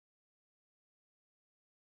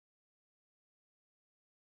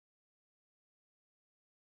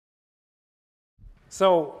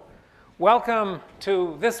So, welcome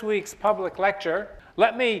to this week's public lecture.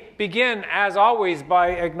 Let me begin, as always,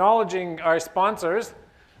 by acknowledging our sponsors.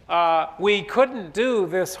 We couldn't do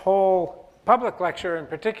this whole public lecture in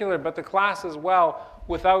particular, but the class as well,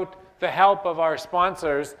 without the help of our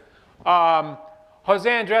sponsors. Jose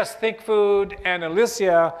Andres Think Food and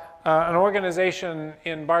Alicia, an organization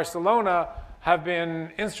in Barcelona, have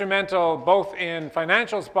been instrumental both in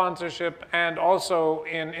financial sponsorship and also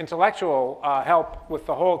in intellectual help with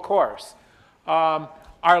the whole course.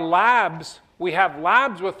 Our labs, we have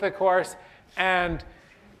labs with the course, and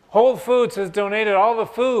Whole Foods has donated all the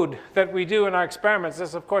food that we do in our experiments.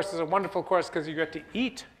 This, of course, is a wonderful course because you get to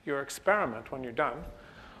eat your experiment when you're done.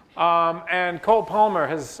 And Cole Palmer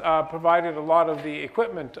has provided a lot of the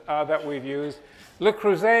equipment that we've used. Le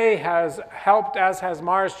Creuset has helped, as has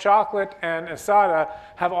Mars Chocolate and Asada,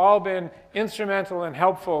 have all been instrumental and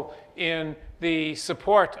helpful in the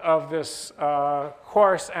support of this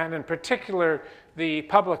course, and in particular, the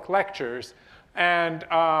public lectures. And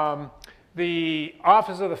the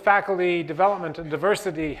Office of the Faculty Development and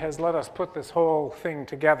Diversity has let us put this whole thing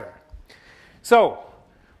together. So,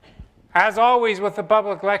 as always with the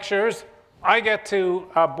public lectures, I get to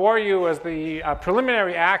bore you as the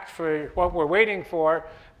preliminary act for what we're waiting for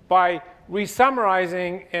by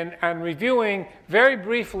re-summarizing and reviewing very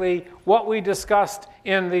briefly what we discussed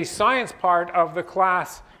in the science part of the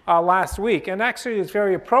class last week. And actually it's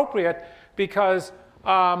very appropriate because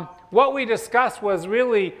what we discussed was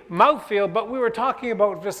really mouthfeel, but we were talking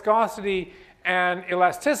about viscosity and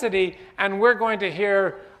elasticity, and we're going to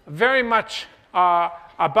hear very much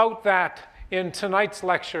about that in tonight's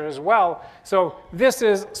lecture as well. So this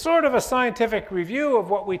is sort of a scientific review of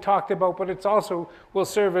what we talked about, but it's also will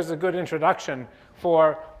serve as a good introduction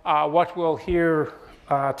for what we'll hear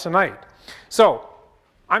tonight. So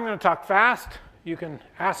I'm going to talk fast. You can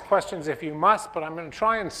ask questions if you must, but I'm going to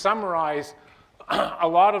try and summarize a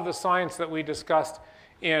lot of the science that we discussed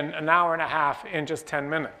in an hour and a half in just 10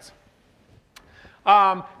 minutes.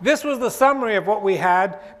 This was the summary of what we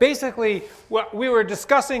had. Basically, we were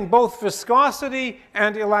discussing both viscosity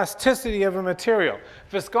and elasticity of a material.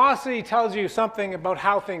 Viscosity tells you something about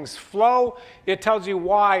how things flow. It tells you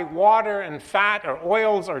why water and fat or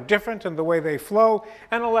oils are different in the way they flow.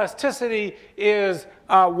 And elasticity is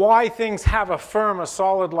why things have a firm, a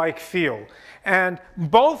solid-like feel. And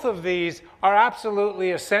both of these are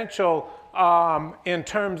absolutely essential in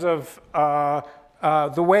terms of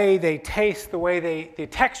the way they taste, the way the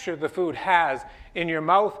texture the food has in your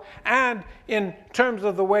mouth, and in terms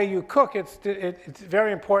of the way you cook, it's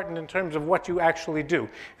very important in terms of what you actually do.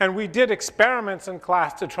 And we did experiments in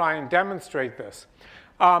class to try and demonstrate this.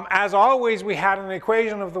 As always, we had an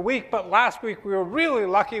equation of the week, but last week we were really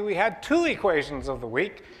lucky. We had 2 equations of the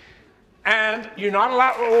week. And you're not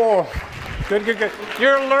allowed, oh, good, good, good.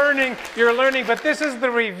 You're learning, but this is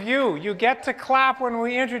the review. You get to clap when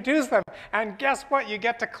we introduce them. And guess what? You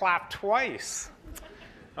get to clap twice.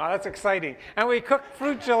 Oh, that's exciting. And we cooked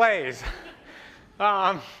fruit gelees.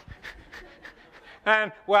 And,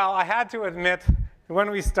 well, I had to admit,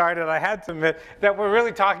 when we started, I had to admit that we're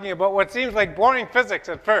really talking about what seems like boring physics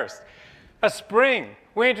at first. A spring.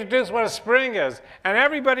 We introduced what a spring is. And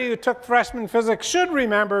everybody who took freshman physics should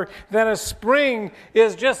remember that a spring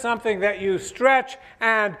is just something that you stretch,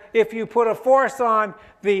 and if you put a force on,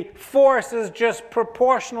 the force is just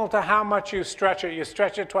proportional to how much you stretch it. You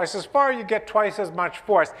stretch it twice as far, you get twice as much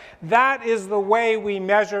force. That is the way we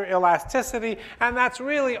measure elasticity, and that's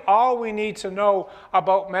really all we need to know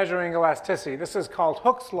about measuring elasticity. This is called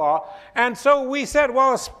Hooke's law. And so we said,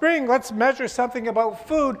 well, a spring, let's measure something about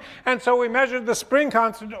food. And so we measured the spring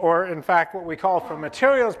constant, or in fact what we call for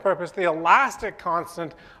materials purpose, the elastic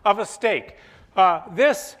constant of a steak.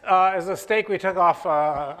 This is a steak we took off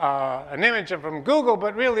an image from Google,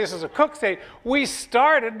 but really this is a cooked steak. We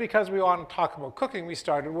started, because we want to talk about cooking, we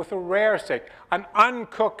started with a rare steak, an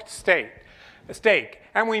uncooked steak.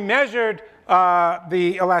 And we measured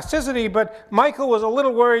the elasticity, but Michael was a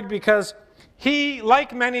little worried because he,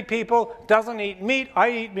 like many people, doesn't eat meat.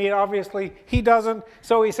 I eat meat, obviously. He doesn't.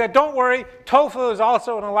 So he said, don't worry, tofu is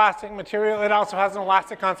also an elastic material. It also has an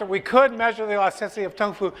elastic constant. We could measure the elasticity of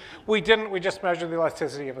tofu. We didn't. We just measured the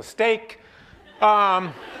elasticity of a steak.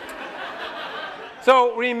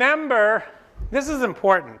 So remember, this is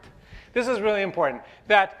important. This is really important,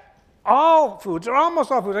 that all foods, or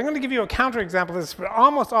almost all foods, I'm going to give you a counterexample of this, but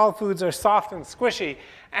almost all foods are soft and squishy.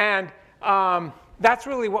 And that's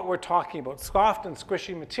really what we're talking about, soft and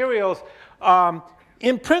squishy materials.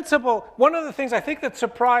 In principle, one of the things I think that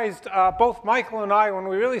surprised both Michael and I when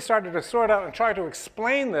we really started to sort out and try to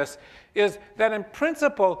explain this is that in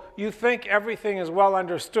principle, you think everything is well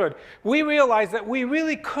understood. We realized that we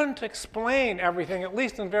really couldn't explain everything, at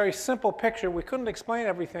least in a very simple picture. We couldn't explain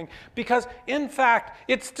everything because, in fact,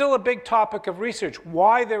 it's still a big topic of research.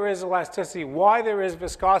 Why there is elasticity, why there is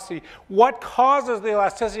viscosity, what causes the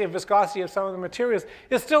elasticity and viscosity of some of the materials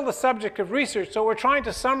is still the subject of research. So we're trying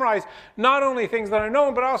to summarize not only things that are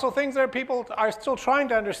known, but also things that people are still trying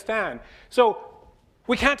to understand. So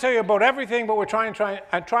we can't tell you about everything, but we're trying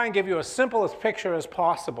and give you as simple a picture as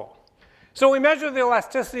possible. So we measured the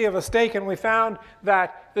elasticity of a steak, and we found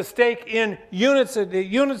that the steak in units, the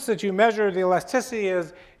units that you measure the elasticity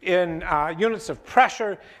is in units of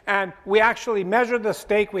pressure. And we actually measured the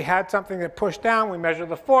steak. We had something that pushed down. We measured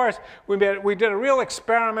the force. We did a real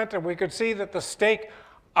experiment, and we could see that the steak,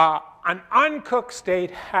 an uncooked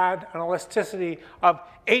steak, had an elasticity of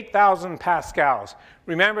 8,000 pascals.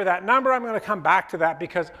 Remember that number? I'm going to come back to that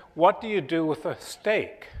because what do you do with a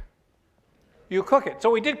steak? You cook it. So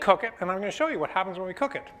we did cook it, and I'm going to show you what happens when we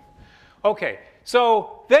cook it. Okay,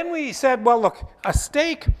 so then we said, well, look, a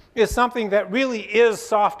steak is something that really is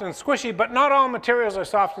soft and squishy, but not all materials are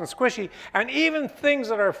soft and squishy, and even things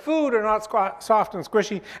that are food are not soft and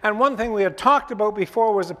squishy. And one thing we had talked about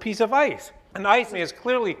before was a piece of ice. And ice is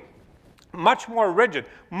clearly much more rigid,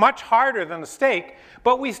 much harder than a steak,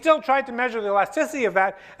 but we still tried to measure the elasticity of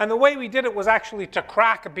that, and the way we did it was actually to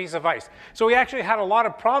crack a piece of ice. So we actually had a lot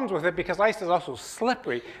of problems with it because ice is also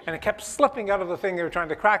slippery, and it kept slipping out of the thing they were trying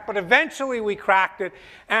to crack, but eventually we cracked it,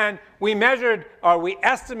 and we measured, or we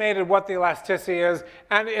estimated what the elasticity is,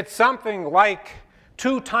 and it's something like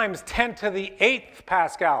 2 times 10 to the 8th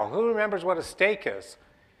Pascal. Who remembers what a steak is?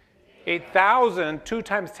 8,000, 2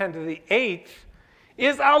 times 10 to the 8th,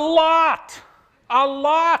 is a lot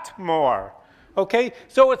more. Okay,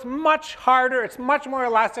 so it's much harder, it's much more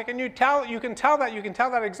elastic, and you can tell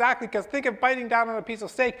that exactly because think of biting down on a piece of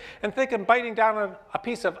steak and think of biting down on a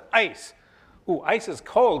piece of ice. Ooh, ice is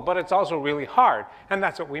cold, but it's also really hard, and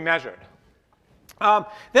that's what we measured.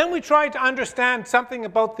 Then we tried to understand something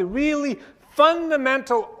about the really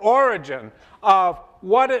fundamental origin of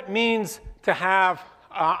what it means to have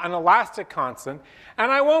an elastic constant.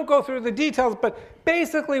 And I won't go through the details, but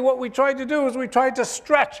basically what we tried to do is we tried to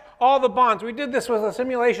stretch all the bonds. We did this with a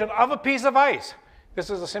simulation of a piece of ice. This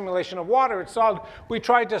is a simulation of water. It's solid. We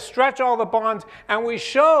tried to stretch all the bonds, and we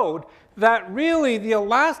showed that really the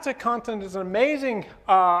elastic constant is an amazing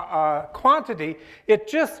quantity. It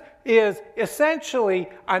just is essentially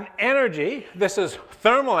an energy. This is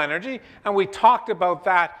thermal energy, and we talked about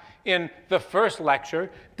that in the first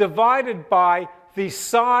lecture, divided by the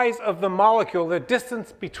size of the molecule, the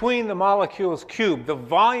distance between the molecules cubed, the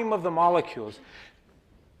volume of the molecules.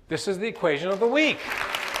 This is the equation of the week.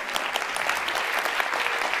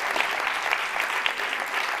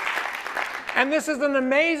 And this is an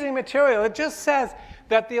amazing material. It just says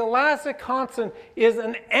that the elastic constant is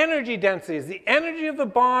an energy density. It's the energy of the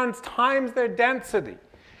bonds times their density.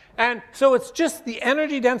 And so it's just the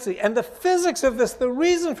energy density. And the physics of this, the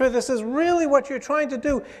reason for this is really what you're trying to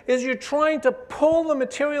do is you're trying to pull the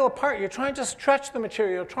material apart. You're trying to stretch the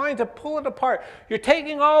material. You're trying to pull it apart. You're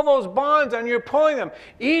taking all those bonds and you're pulling them.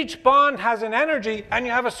 Each bond has an energy, and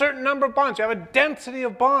you have a certain number of bonds. You have a density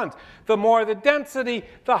of bonds. The more the density,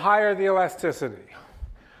 the higher the elasticity.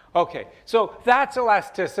 Okay, so that's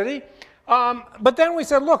elasticity. But then we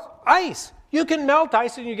said, look, ice. You can melt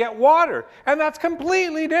ice and you get water, and that's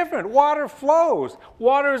completely different. Water flows.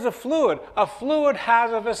 Water is a fluid. A fluid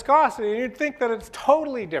has a viscosity, and you'd think that it's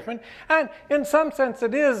totally different, and in some sense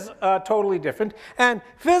it is totally different. And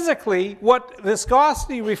physically, what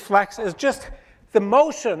viscosity reflects is just the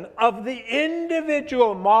motion of the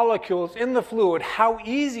individual molecules in the fluid, how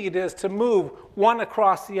easy it is to move one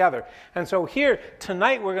across the other. And so here,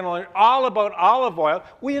 tonight, we're going to learn all about olive oil.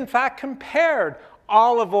 We, in fact, compared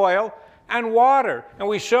olive oil and water, and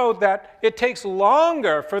we showed that it takes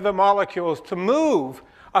longer for the molecules to move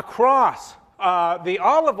across the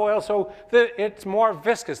olive oil, so that it's more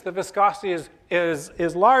viscous. The viscosity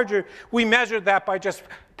is larger. We measured that by just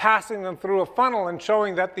passing them through a funnel and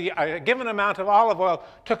showing that a given amount of olive oil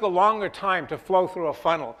took a longer time to flow through a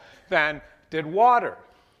funnel than did water.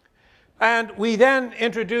 And we then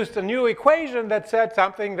introduced a new equation that said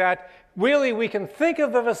something that really we can think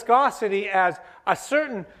of the viscosity as a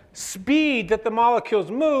certain speed that the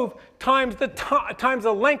molecules move times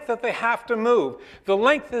the length that they have to move. The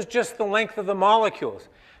length is just the length of the molecules.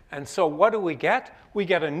 And so what do we get? We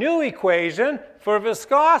get a new equation for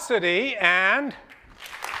viscosity, and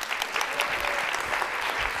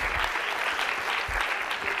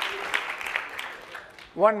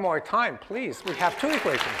one more time, please. We have two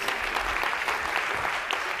equations.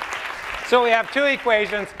 So we have two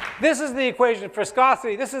equations. This is the equation for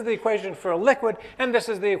viscosity, this is the equation for a liquid, and this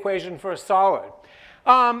is the equation for a solid.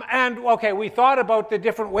 And okay, we thought about the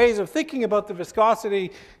different ways of thinking about the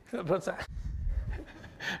viscosity. What's that?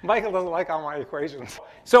 Michael doesn't like all my equations.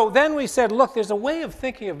 So then we said, look, there's a way of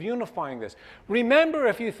thinking of unifying this. Remember,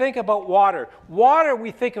 if you think about water, water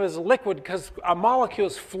we think of as liquid because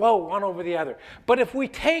molecules flow one over the other. But if we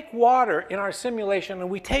take water in our simulation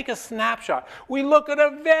and we take a snapshot, we look at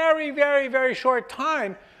a very, very, very short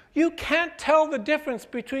time, you can't tell the difference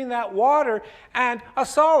between that water and a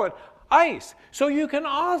solid. Ice. So you can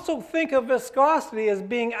also think of viscosity as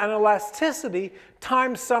being an elasticity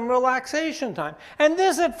times some relaxation time. And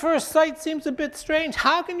this at first sight seems a bit strange.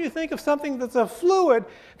 How can you think of something that's a fluid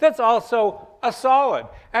that's also a solid?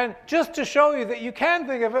 And just to show you that you can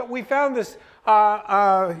think of it, we found this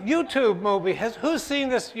YouTube movie. Who's seen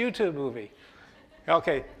this YouTube movie?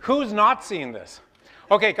 Okay, who's not seen this?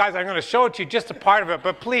 Okay, guys, I'm going to show it to you, just a part of it,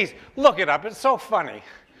 but please look it up. It's so funny.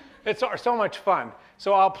 It's so much fun.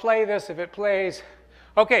 So I'll play this if it plays.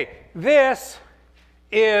 Okay, this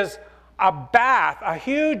is a bath, a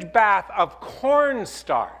huge bath of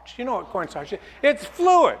cornstarch. You know what cornstarch is? It's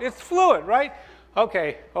fluid, right?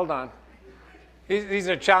 Okay, hold on. These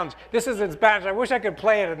are challenges. This is in Spanish. I wish I could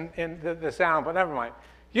play it in the sound, but never mind.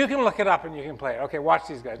 You can look it up and you can play it. Okay, watch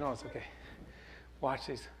these guys. No, it's okay. Watch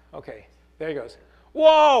these. Okay, there he goes.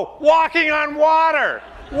 Whoa, walking on water,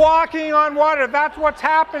 walking on water. That's what's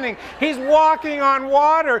happening. He's walking on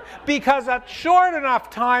water because at short enough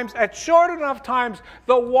times,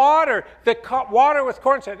 the water with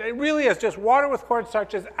cornstarch, it really is just water with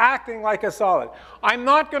cornstarch is acting like a solid. I'm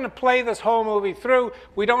not going to play this whole movie through.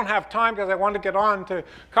 We don't have time because I want to get on to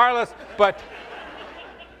Carlos, but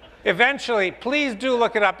eventually, please do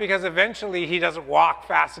look it up because eventually he doesn't walk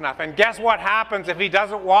fast enough. And guess what happens if he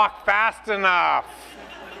doesn't walk fast enough?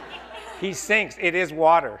 He sinks. It is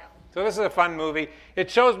water. So this is a fun movie.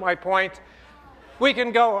 It shows my point. We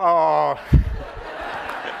can go, oh.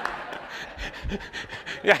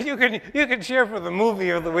 Yeah, you can cheer for the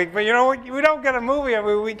movie of the week, but you know what? We don't get a movie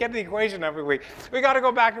every week. We get the equation every week. We got to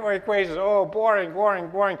go back to our equations. Oh, boring, boring,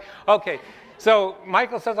 boring. Okay. So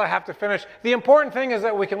Michael says I have to finish. The important thing is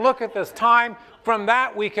that we can look at this time. From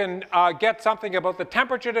that, we can get something about the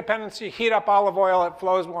temperature dependency. Heat up olive oil, it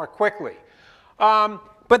flows more quickly.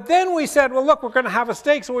 But then we said, well, look, we're going to have a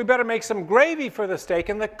steak, so we better make some gravy for the steak.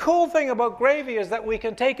 And the cool thing about gravy is that we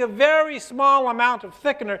can take a very small amount of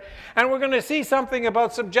thickener, and we're going to see something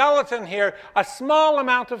about some gelatin here. A small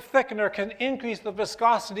amount of thickener can increase the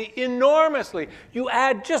viscosity enormously. You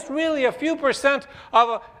add just really a few percent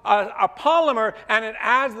of a polymer, and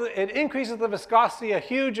it increases the viscosity a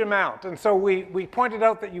huge amount. And so we pointed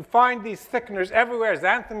out that you find these thickeners everywhere.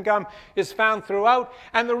 Xanthan gum is found throughout.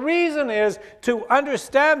 And the reason is to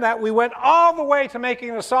understand that we went all the way to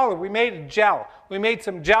making a solid. We made a gel. We made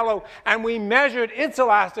some Jell-O, and we measured its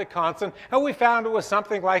elastic constant, and we found it was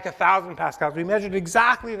something like 1,000 pascals. We measured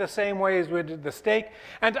exactly the same way as we did the steak.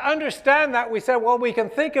 And to understand that, we said, well, we can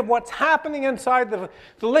think of what's happening inside the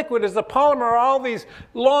liquid as the polymer are all these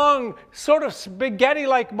long, sort of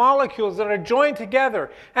spaghetti-like molecules that are joined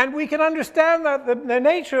together. And we can understand the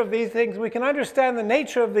nature of these things. We can understand the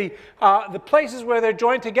nature of the places where they're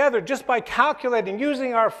joined together just by calculating,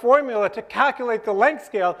 using our formula to calculate the length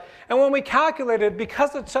scale. And when we calculated,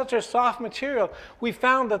 because it's such a soft material, we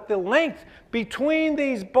found that the length between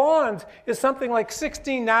these bonds is something like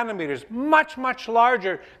 16 nanometers, much, much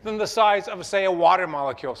larger than the size of, say, a water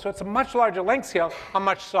molecule. So it's a much larger length scale, a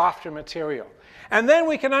much softer material. And then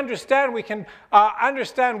we can understand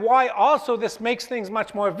why also this makes things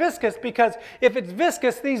much more viscous, because if it's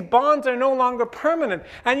viscous, these bonds are no longer permanent.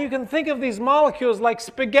 And you can think of these molecules like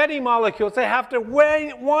spaghetti molecules. They have to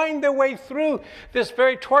wind their way through this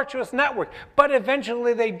very tortuous network. But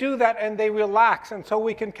eventually they do that and they relax. And so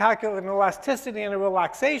we can calculate an elasticity and a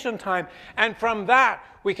relaxation time. And from that,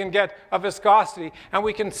 we can get a viscosity. And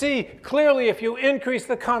we can see clearly if you increase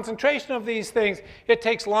the concentration of these things, it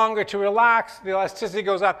takes longer to relax. The elasticity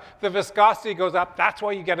goes up. The viscosity goes up. That's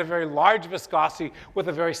why you get a very large viscosity with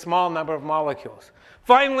a very small number of molecules.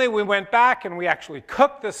 Finally, we went back and we actually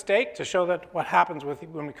cooked the steak to show that what happens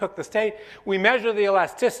when we cook the steak. We measured the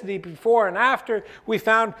elasticity before and after. We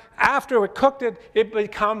found after we cooked it, it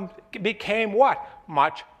became what?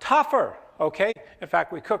 Much tougher. Okay? In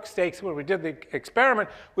fact, we cooked steaks when we did the experiment.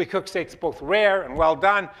 We cooked steaks both rare and well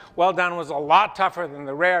done. Well done was a lot tougher than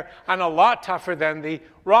the rare and a lot tougher than the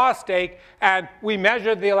raw steak. And we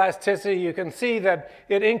measured the elasticity. You can see that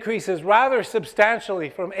it increases rather substantially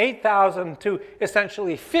from 8,000 to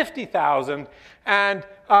essentially 50,000. And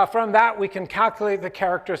from that, we can calculate the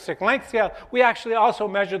characteristic length scale. We actually also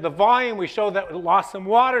measured the volume. We showed that it lost some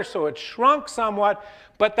water, so it shrunk somewhat.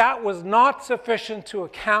 But that was not sufficient to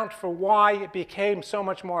account for why it became so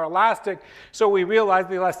much more elastic. So we realized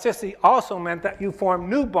the elasticity also meant that you form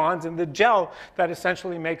new bonds in the gel that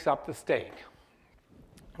essentially makes up the steak.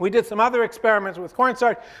 We did some other experiments with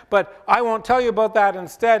cornstarch, but I won't tell you about that.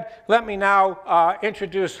 Instead, let me now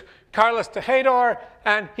introduce Carlos Tejedor,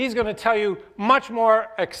 and he's going to tell you much more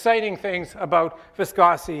exciting things about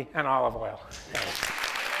viscosity and olive oil.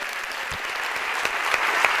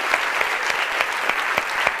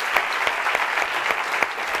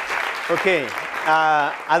 Okay,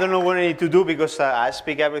 I don't know what I need to do because I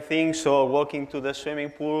speak everything, so walking to the swimming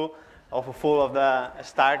pool full of the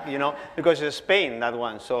start, you know, because it's Spain, that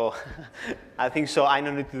one, so I think so I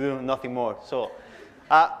don't need to do nothing more. So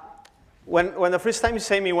when the first time he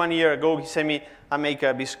said me 1 year ago, he said me, I make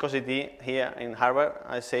a viscosity here in Harvard,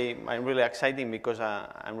 I say, I'm really exciting because I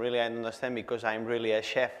understand because I'm really a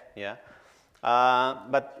chef, yeah.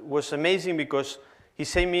 But it was amazing because he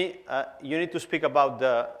said me, you need to speak about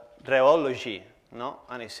the rheology, no?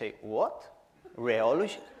 And I say, what?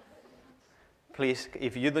 Rheology? Please,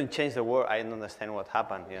 if you don't change the word, I don't understand what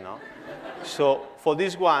happened, you know? So for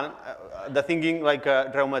this one, the thinking like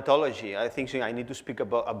rheumatology, I think I need to speak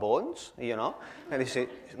about bones, you know? And they say,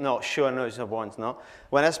 no, sure, no, it's not bones, no?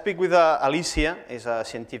 When I speak with Alicia, is a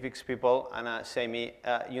scientific people, and say me,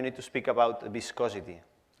 you need to speak about viscosity.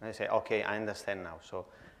 And I say, okay, I understand now. So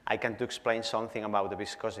I can to explain something about the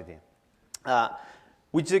viscosity.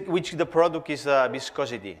 Which the product is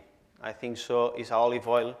viscosity? I think so is olive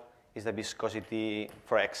oil. Is the viscosity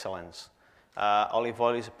for excellence. Olive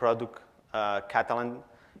oil is a product, Catalan,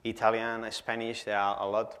 Italian, Spanish, there are a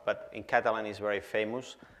lot, but in Catalan is very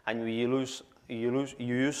famous, and you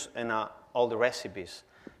use in all the recipes,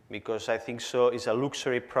 because I think so is a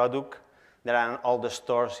luxury product that are in all the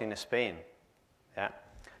stores in Spain. Yeah.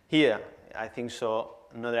 Here, I think so,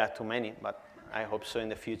 no there are too many, but I hope so in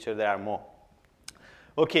the future there are more.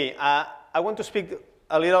 Okay, I want to speak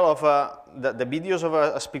a little of the videos of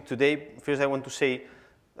I speak today. First, I want to say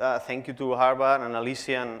thank you to Harvard and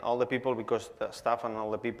Alicia and all the people, because the staff and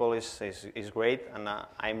all the people is great, and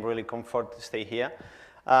I'm really comforted to stay here.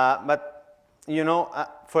 But you know,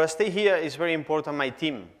 for stay here is very important. My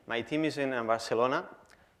team is in Barcelona,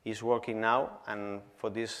 is working now, and for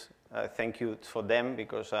this, thank you for them,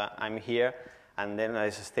 because I'm here, and then I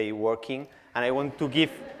stay working, and I want to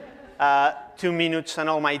give 2 minutes and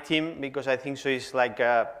all my team, because I think so it's like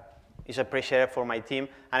it's a pressure for my team,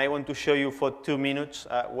 and I want to show you for 2 minutes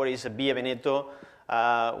what is Via Veneto,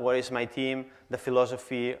 what is my team, the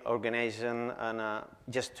philosophy, organization, and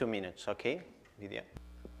just 2 minutes, okay? Video.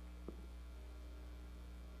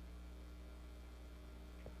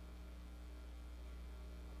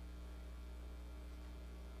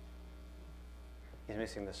 He's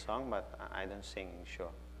missing the song, but I don't sing, sure.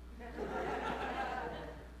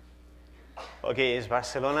 Okay, it's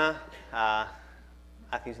Barcelona. I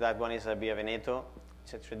think that one is Via Veneto.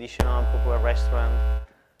 It's a traditional, popular restaurant.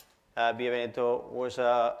 Via Veneto was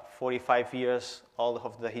 45 years old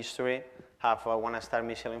of the history. Have a one-star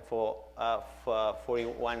Michelin for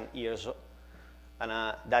 41 years.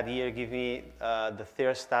 And that year gave me the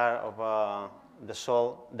 3rd star of the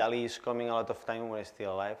Sol. Dali is coming a lot of time when he's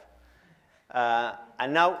still alive.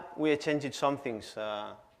 And now we are changing some things.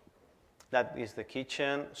 That is the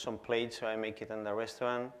kitchen, some plates, so I make it in the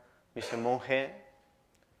restaurant. Mr. Monge.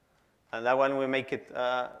 And that one we make it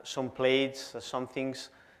some plates, some things.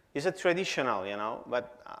 It's a traditional, you know,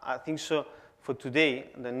 but I think so for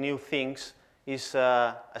today, the new things is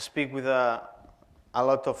I speak with a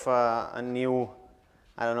lot of new,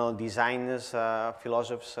 I don't know, designers,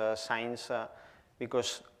 philosophers, science,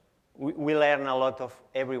 because we learn a lot of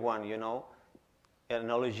everyone, you know,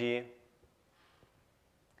 ethnology.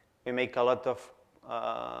 We make a lot of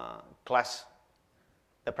class,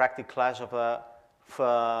 the practical class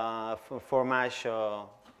of fromage,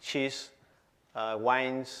 cheese,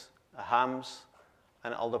 wines, hams,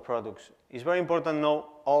 and all the products. It's very important to know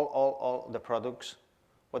all the products,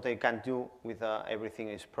 what I can do with everything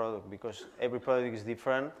is product, because every product is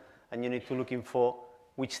different, and you need to look for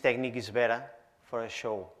which technique is better for a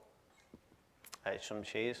show. Some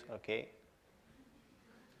cheese, okay.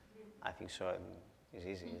 I think so. It's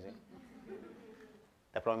easy, is it?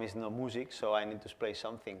 The problem is no music, so I need to play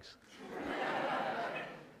some things.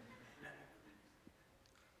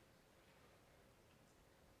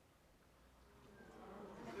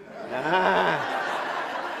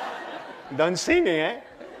 Don't sing, eh?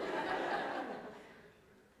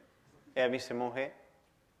 Yeah, Mr. Monge.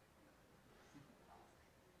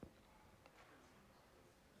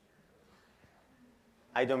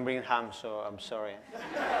 I don't bring ham, so I'm sorry.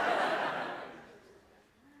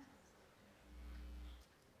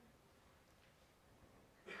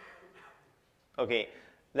 Okay,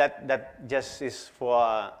 that just is for,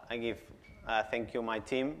 I give thank you my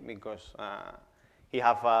team, because he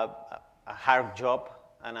have a hard job,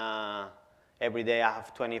 and every day I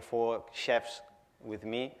have 24 chefs with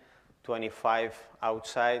me, 25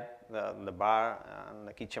 outside, the bar, and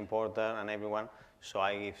the kitchen porter, and everyone. So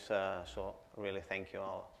I give, so really thank you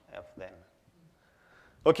all of them.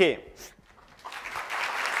 Okay.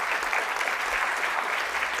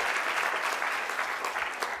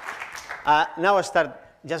 Now I start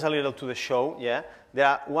just a little to the show, yeah. There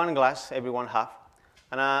are one glass everyone have,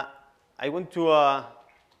 and I want to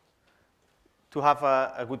have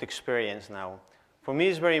a good experience now. For me,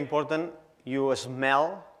 it's very important you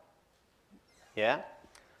smell, yeah.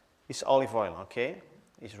 It's olive oil, okay?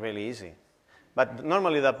 It's really easy. But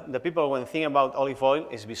normally the people when think about olive oil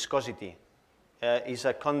is viscosity. It's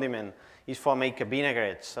a condiment. It's for make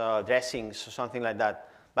vinaigrettes, dressings, something like that.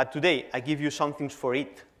 But today I give you something for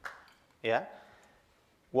it. Yeah?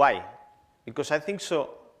 Why? Because I think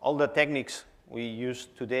so all the techniques we use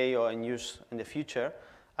today or use in the future,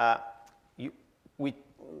 we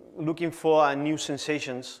looking for new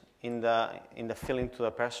sensations in the feeling to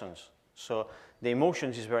the persons. So the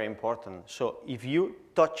emotions is very important. So if you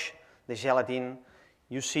touch the gelatin,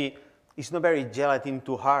 you see it's not very gelatin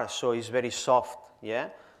too hard, so it's very soft, yeah?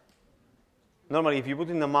 Normally if you put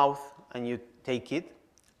it in the mouth and you take it,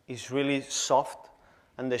 it's really soft,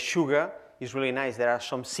 and the sugar is really nice. There are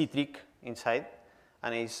some citric inside,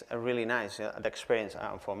 and it's really nice, the experience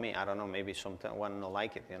for me. I don't know, maybe someone not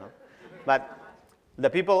like it, you know. But the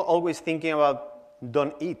people always thinking about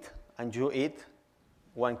don't eat, and you eat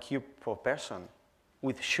 1 cube per person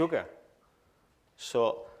with sugar.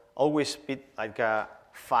 So always eat like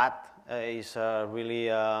fat is really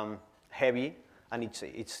heavy, and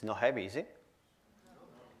it's not heavy, is it?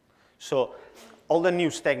 So all the new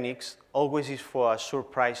techniques always is for a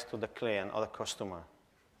surprise to the client or the customer.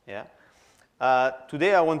 Yeah.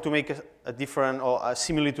 Today I want to make a different or a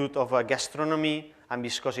similitude of gastronomy and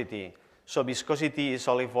viscosity. So viscosity is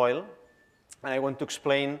olive oil, and I want to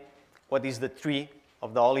explain what is the tree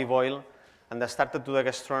of the olive oil, and I started to the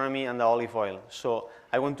gastronomy and the olive oil. So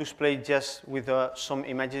I want to explain just with some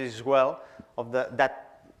images as well of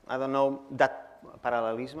that I don't know, that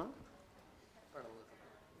parallelism.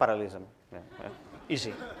 Parallelism. Yeah, yeah.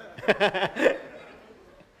 Easy.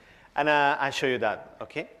 And I'll show you that,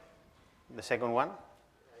 okay? The second one.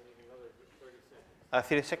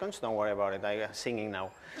 30 seconds? Don't worry about it. I'm singing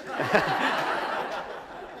now.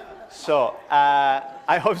 So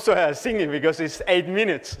I hope so I'm singing because it's 8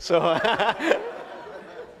 minutes. So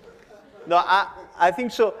no, I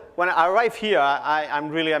think so. When I arrive here, I'm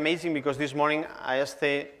really amazing because this morning I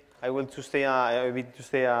will to stay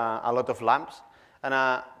a lot of lamps, and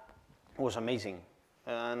it was amazing.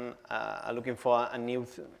 And I'm looking for a new,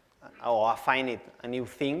 or I find it a new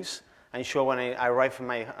things. I'm sure when I arrive in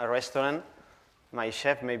my restaurant, my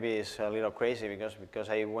chef maybe is a little crazy because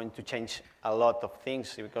I want to change a lot of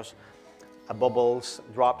things because bubbles,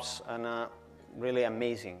 drops, and really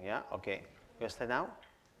amazing. Yeah. Okay. You start now.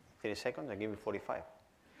 30 seconds. I give you 45.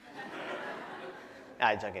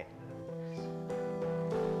 It's okay.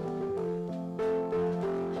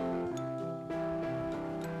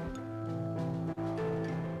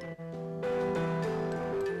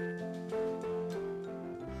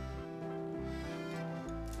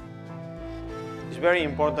 Very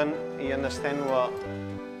important you understand what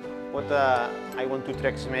I want to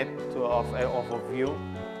transmit of a view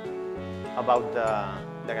about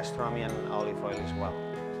the gastronomy and olive oil as well.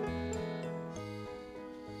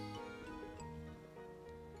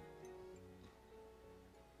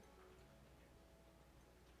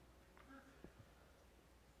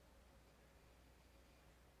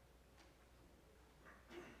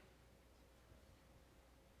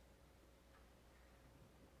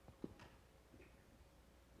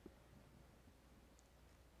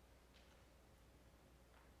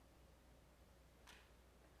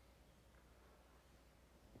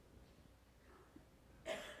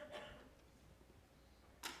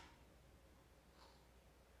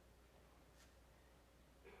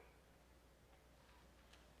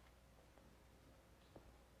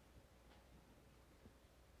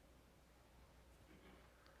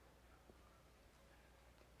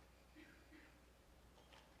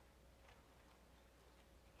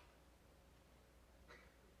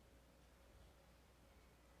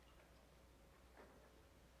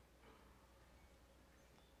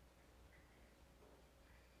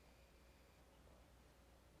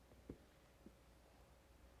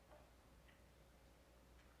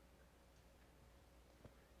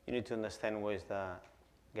 you need to understand what is the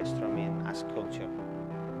gastronomy as culture.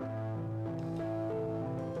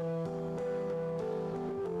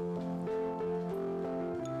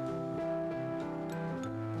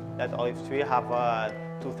 That olive tree have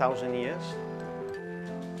 2,000 years,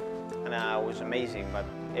 and it was amazing. But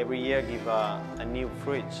every year give a new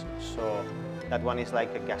fruits. So that one is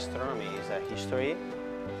like a gastronomy, it's a history.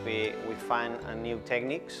 We find new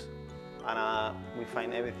techniques, and we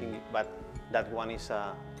find everything. But that one is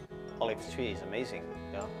olive tree is amazing.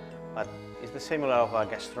 Yeah? But it's the similar of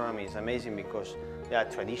gastronomy. It's amazing because they are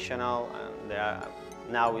traditional, and they are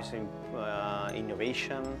now is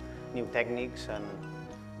innovation, new techniques, and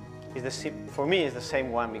it's for me it's the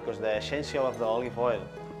same one because the essential of the olive oil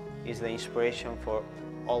is the inspiration for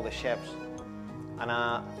all the chefs. And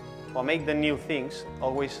for make the new things,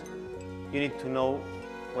 always you need to know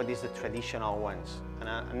what is the traditional ones.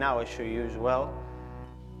 And now I show you as well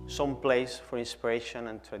some place for inspiration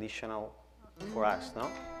and traditional for us, no?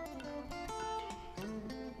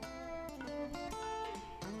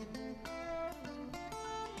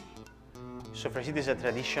 Sofresite is a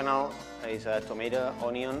traditional, is a tomato,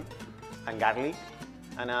 onion, and garlic,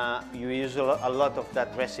 and you use a lot of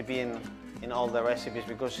that recipe in all the recipes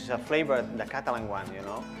because it's a flavor, the Catalan one, you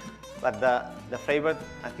know. But the flavor,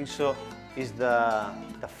 I think so, is the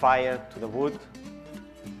fire to the wood.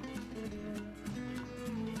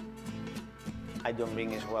 I don't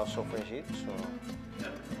bring as well sofresite, so.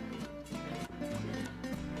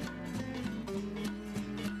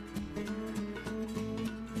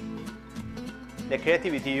 The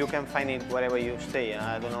creativity, you can find it wherever you stay.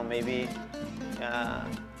 I don't know, maybe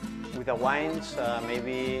with the wines,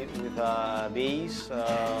 maybe with the bees,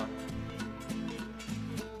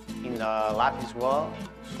 in the lab as well.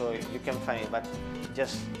 So you can find it, but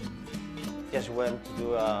just when to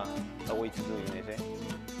do a way to do it, you see.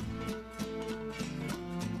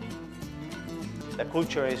 The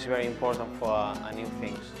culture is very important for new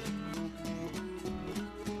things.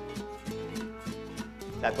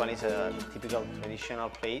 That one is a typical traditional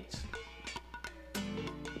plate.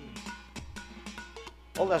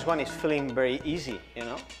 All that one is feeling very easy, you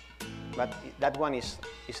know, but that one is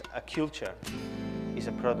a culture, is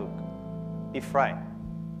a product. Deep fry,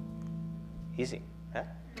 easy. Yeah?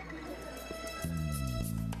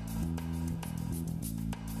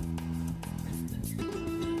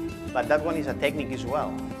 But that one is a technique as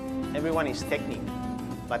well. Everyone is technique,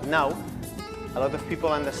 but now a lot of people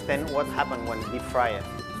understand what happened when deep fry it.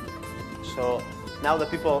 So now the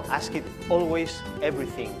people ask it always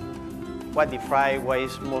everything. What deep fry, why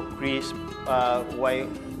is more crisp,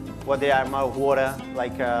 what they are more water,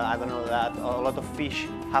 like I don't know that, a lot of fish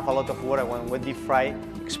have a lot of water when deep fry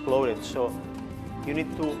exploded. So you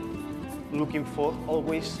need to looking for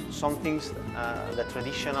always some things, the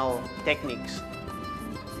traditional techniques.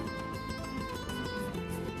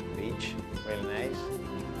 Beach, really nice.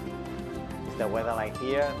 The weather like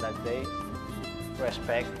here, that day,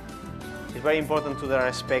 respect. It's very important to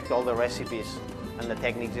respect all the recipes and the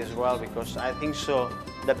techniques as well, because I think so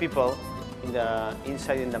the people in the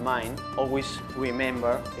inside in the mind always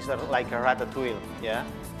remember, it's like a ratatouille, yeah?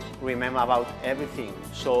 Remember about everything.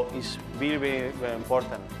 So it's very, very, very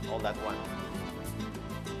important, all that one.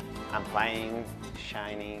 Amplifying,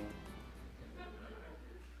 shining,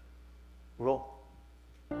 raw.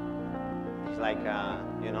 It's like,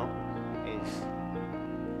 you know,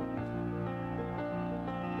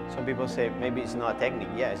 some people say maybe it's not a technique.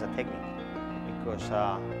 Yeah, it's a technique because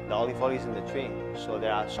the olive oil is in the tree, so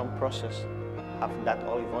there are some process of that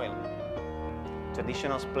olive oil.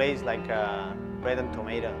 Traditional place like bread and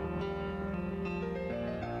tomato.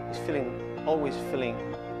 It's always feeling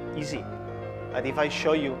easy. But if I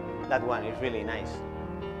show you that one, it's really nice.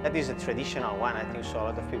 That is a traditional one. I think so. A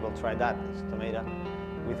lot of people try that. It's tomato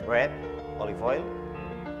with bread, olive oil,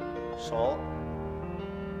 salt,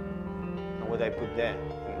 and what I put there.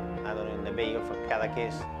 I don't know, in the Bay of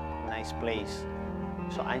Cadaqués, nice place.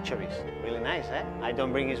 So anchovies, really nice, eh? I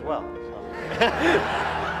don't bring as well. So.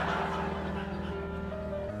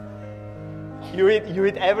 you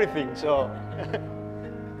eat everything, so.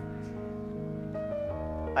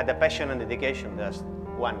 But the passion and dedication, that's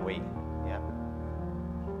one way, yeah.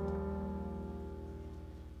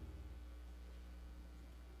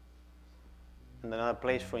 And another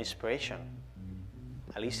place for inspiration,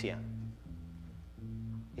 Alicia.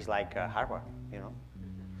 It's like Harvard, you know.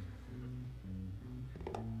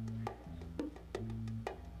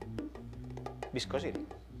 Viscosity.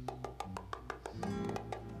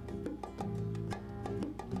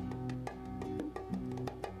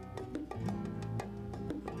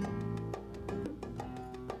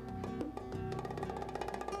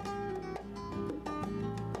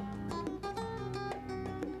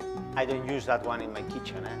 I don't use that one in my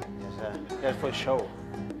kitchen, just for show.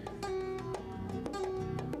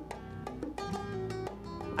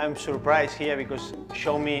 I'm surprised here because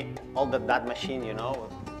show me all that machine, you know,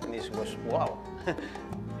 and this was, wow.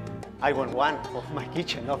 I want one of my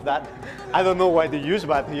kitchen of that. I don't know why they use,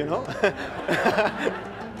 but you know.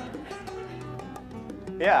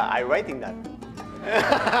 Yeah, I'm writing that.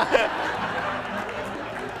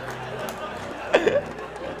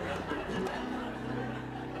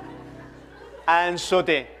 And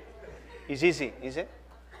saute is easy, is it?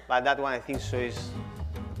 But that one I think so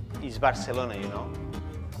is Barcelona, you know.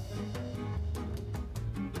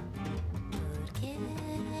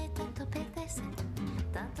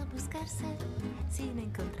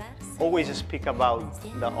 Always speak about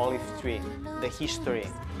the olive tree, the history,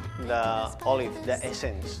 the olive, the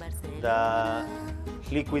essence, the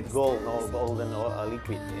liquid gold, or golden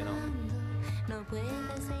liquid, you know.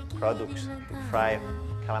 Products, fried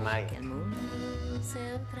calamari.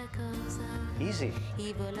 Easy.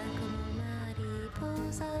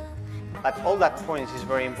 But all that points is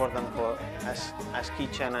very important for us as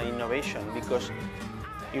kitchen and innovation, because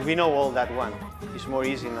if we know all that one, it's more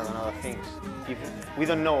easy than other things. If we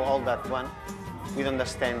don't know all that one, we don't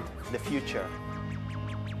understand the future.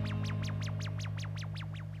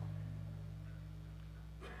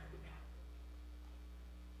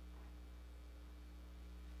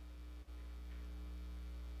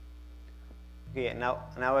 Okay, now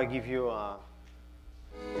I give you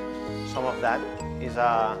some of that. Is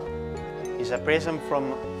a present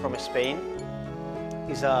from Spain.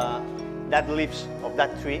 Is that leaves of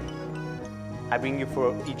that tree. I bring you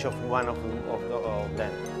for each of one of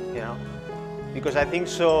them, you know, because I think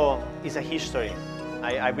so. It's a history.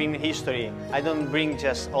 I bring history. I don't bring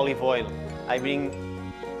just olive oil. I bring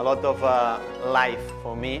a lot of life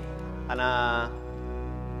for me, and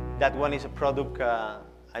that one is a product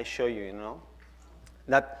I show you, you know.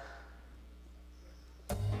 That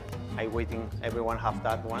I'm waiting everyone have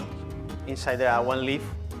that one. Inside there one leaf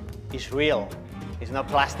is real. It's not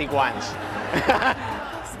plastic ones.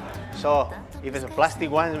 So if it's a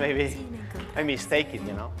plastic one, maybe I mistake it,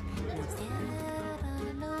 you know.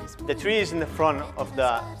 The tree is in the front of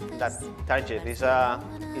that target. It's a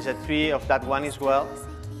tree of that one as well,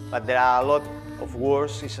 but there are a lot of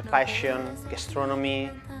words. It's a passion,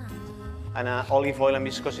 gastronomy, and olive oil and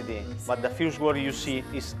viscosity. But the first word you see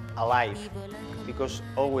is alive, because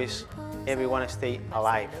always everyone stay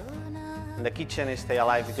alive. And the kitchen stay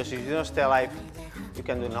alive, because if you don't stay alive, you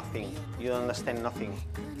can do nothing. You don't understand nothing.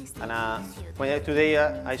 And today,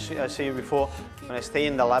 I said before, when I stay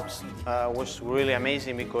in the labs, was really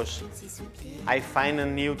amazing, because I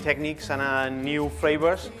find new techniques and new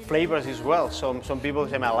flavors as well. So some people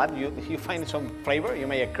say, my lab, you find some flavor, you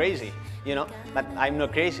may be crazy, you know. But I'm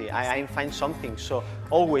not crazy. I find something. So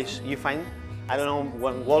always you find. I don't know,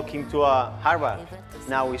 when walking to a harbor,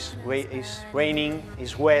 now it's raining,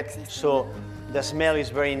 it's wet, so the smell is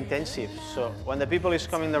very intensive. So when the people is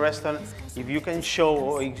coming to the restaurant, if you can show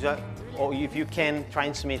or if you can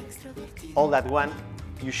transmit all that one,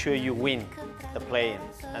 you sure you win the play.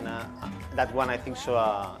 And that one I think so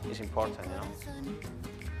is important, you know.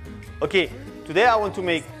 Okay, today I want to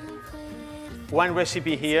make one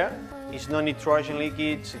recipe here. It's no nitrogen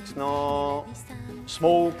liquids, it's no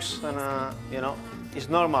smokes, and you know, it's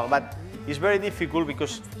normal, but it's very difficult,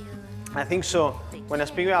 because I think so when I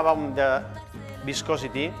speak about the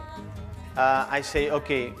viscosity, I say,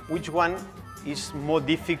 okay, which one is more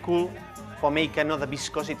difficult for make another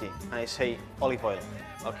viscosity? And I say olive oil,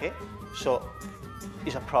 okay? So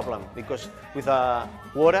it's a problem, because with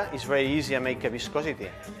water it's very easy to make a viscosity,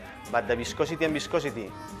 but the viscosity and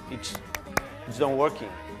viscosity, it's not working.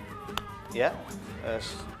 Yeah?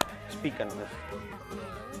 Speak on this.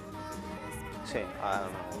 Sí,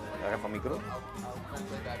 agarra el micro.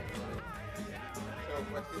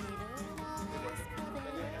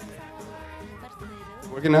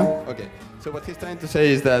 Working now? Okay. So what he's trying to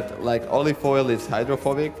say is that, like, olive oil is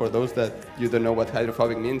hydrophobic. For those that you don't know what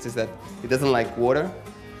hydrophobic means, is that it doesn't like water.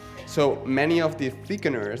 So many of the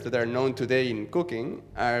thickeners that are known today in cooking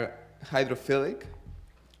are hydrophilic.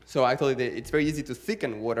 So actually, it's very easy to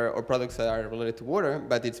thicken water or products that are related to water,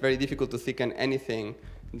 but it's very difficult to thicken anything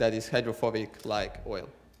that is hydrophobic like oil.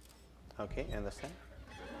 Okay, understand.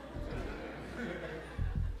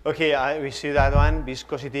 Okay, we see that one,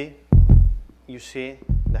 viscosity. You see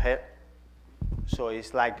the hair. So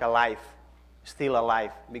it's like alive, still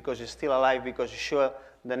alive. Because it's still alive, because sure,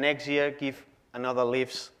 the next year give another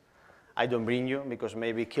leaves. I don't bring you, because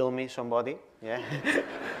maybe kill me somebody. Yeah.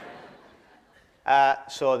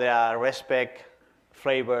 So there are respect,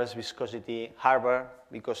 flavors, viscosity, harbor,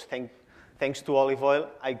 because thanks to olive oil,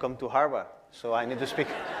 I come to Harvard. So I need to speak.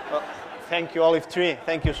 Well, thank you, olive tree.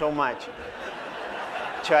 Thank you so much.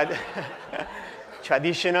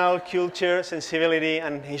 Traditional culture, sensibility,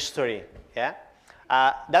 and history. Yeah,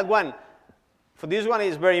 that one. For this one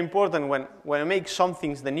is very important. When I make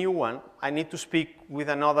something, the new one, I need to speak with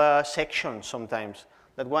another section sometimes.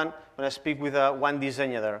 That one, when I speak with one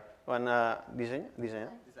designer,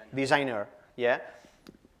 designer, yeah,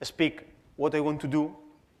 I speak what I want to do,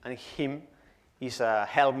 and him is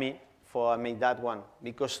help me for make that one,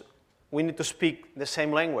 because we need to speak the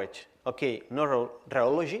same language. Okay, no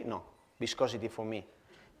rheology, no, viscosity for me.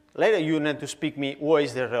 Later you need to speak me what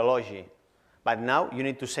is the rheology, but now you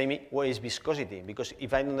need to say me what is viscosity, because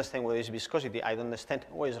if I don't understand what is viscosity, I don't understand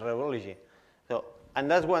what is rheology. So, and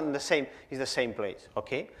that one is the same place,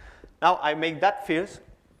 okay? Now I make that first,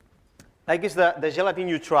 like it's the gelatin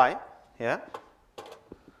you try, yeah?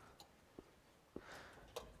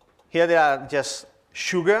 Here there are just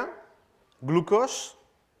sugar, glucose,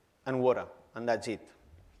 and water, and that's it.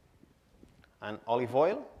 And olive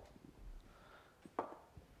oil.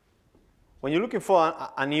 When you're looking for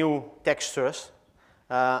a new textures,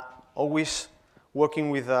 always working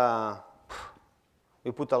with,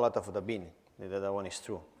 we put a lot of the bean, that one is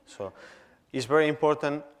true. So it's very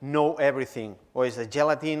important, know everything. What is the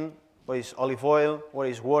gelatin, what is olive oil, what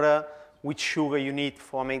is water, which sugar you need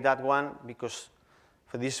for make that one, because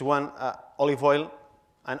for this one, olive oil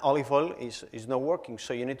is not working,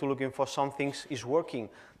 so you need to looking for something is working.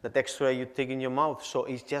 The texture you take in your mouth, so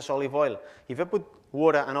it's just olive oil. If I put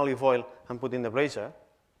water and olive oil and put in the blazer,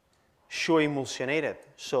 sure emulsionated.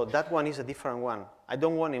 So that one is a different one. I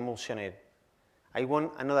don't want emulsionated. I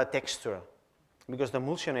want another texture, because the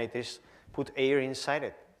emulsionate is put air inside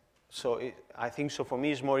it. So I think so for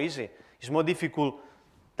me it's more easy. It's more difficult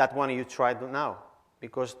that one you tried now,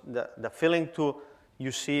 because the feeling to,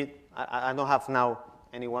 you see, I don't have now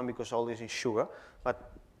anyone because all this is sugar,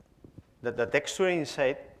 but the texture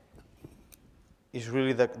inside is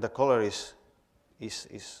really the color is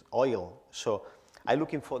oil. So I'm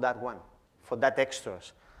looking for that one, for that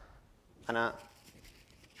textures. And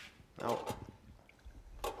now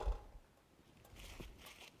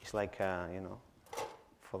it's like you know,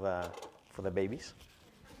 for the babies.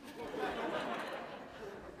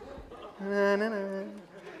 Na, na, na.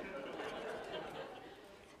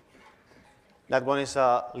 That one is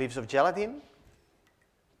leaves of gelatin.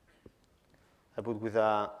 I put with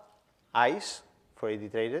ice for it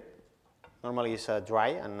dehydrated. Normally it's dry,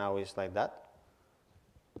 and now it's like that.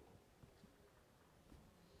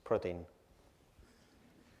 Protein.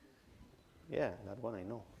 Yeah, that one I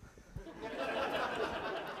know.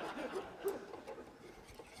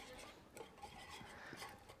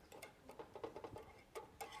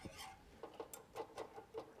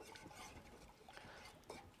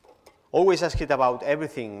 Always ask it about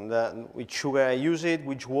everything, which sugar I use it,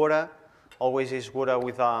 which water. Always is water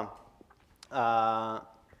with the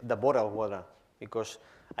bottled water, because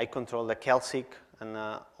I control the calcic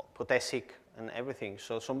and potassic and everything.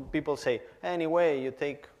 So some people say, anyway, you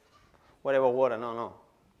take whatever water. No, no.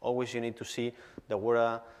 Always you need to see the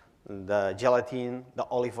water, the gelatin, the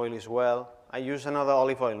olive oil as well. I use another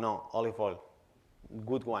olive oil. No, olive oil.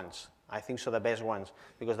 Good ones. I think so, the best ones,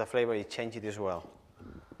 because the flavor is changed as well.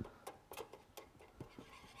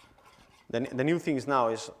 The new things now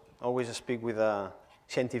is always speak with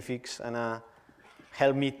scientifics and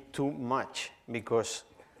help me too much, because,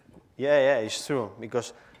 yeah, it's true,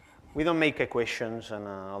 because we don't make equations and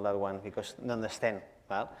all that one, because don't understand,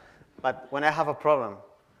 well, but when I have a problem,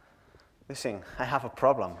 listen, I have a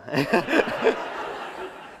problem.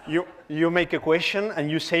 You make a question and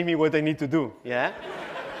you say me what I need to do, yeah?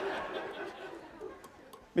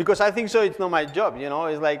 Because I think so, it's not my job, you know,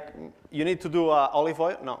 it's like, you need to do olive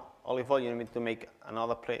oil, no. Olive oil, you need to make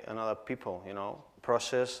another people, you know,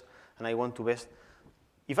 process, and I want to best.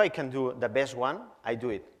 If I can do the best one, I do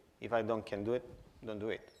it. If I can do it, don't do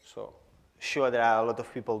it. So, sure, there are a lot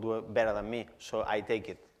of people do it better than me, so I take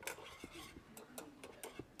it.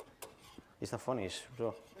 It's not funny, it's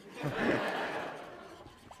true.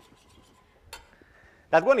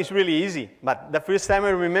 That one is really easy, but the first time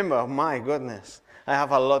I remember, oh my goodness, I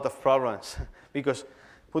have a lot of problems, because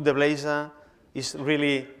put the blazer is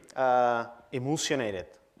really emulsionated.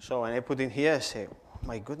 So when I put in here, I say, oh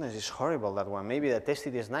my goodness, it's horrible, that one. Maybe the taste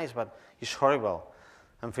is nice, but it's horrible.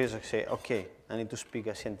 And first I say, okay, I need to speak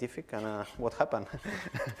as scientific, and what happened?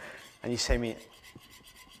 And he say me,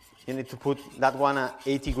 you need to put that one at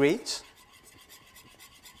 80 grades.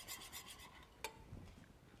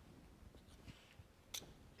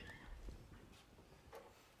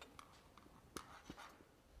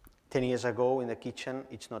 10 years ago in the kitchen,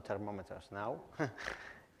 it's not thermometers. Now,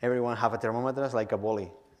 everyone have a thermometer like a volley,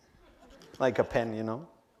 like a pen, you know.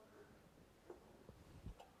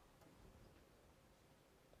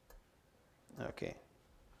 Okay.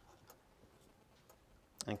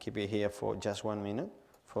 And keep it here for just 1 minute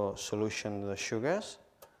for solution the sugars.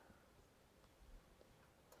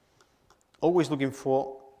 Always looking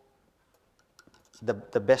for the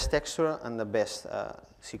best texture and the best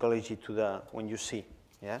psychology to the when you see.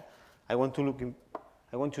 Yeah, I want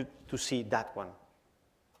to see that one,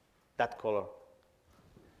 that color.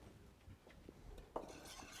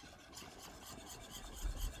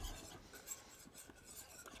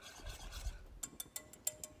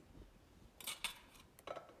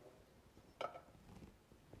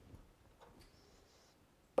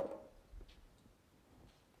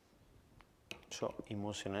 So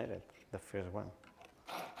emulsionated, the first one.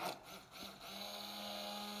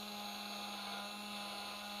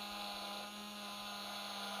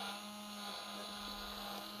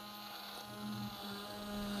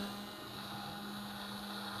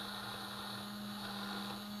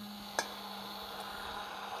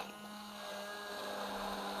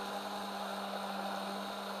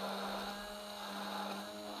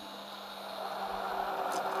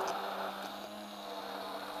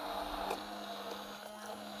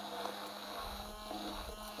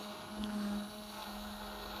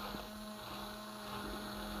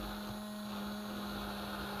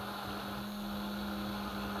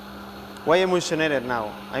 Why emulsionated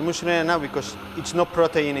now? I emulsionated now because it's no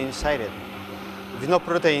protein inside it. If it's no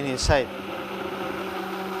protein inside,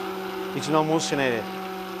 it's not emulsionated.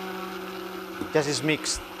 Just is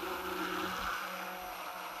mixed.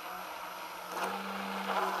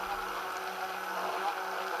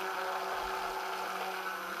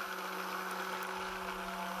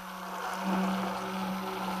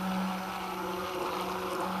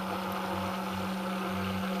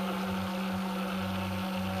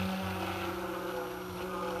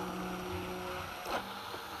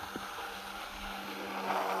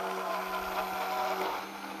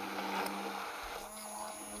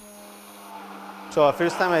 So the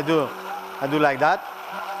first time I do like that,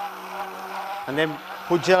 and then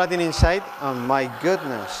put gelatin inside. Oh my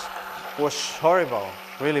goodness, it was horrible.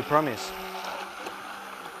 Really promise.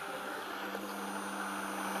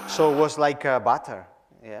 So it was like a butter.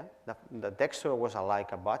 Yeah, the texture was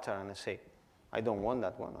like a butter, and I say, I don't want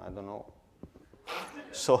that one. I don't know.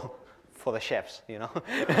 So for the chefs, you know.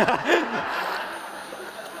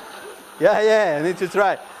 Yeah, I need to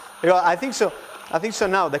try. You know, I think so. I think so.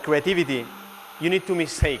 Now the creativity. You need to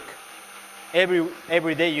mistake.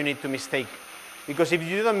 Every day you need to mistake. Because if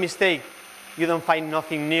you don't mistake, you don't find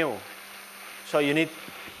nothing new. So you need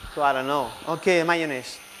to, I don't know, okay,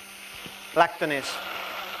 mayonnaise, lactonase,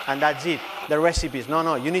 and that's it. The recipes,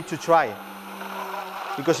 no, you need to try.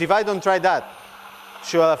 Because if I don't try that,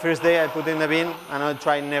 sure, the first day I put in the bin and I'll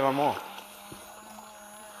try never more.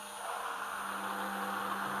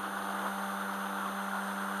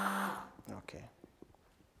 Okay.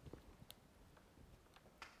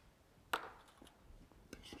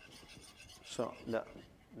 So the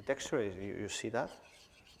texture is, you see that?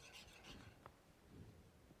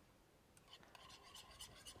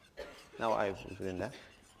 Now I put it in there.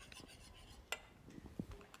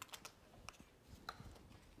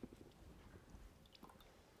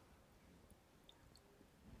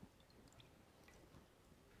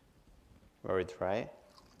 Very dry.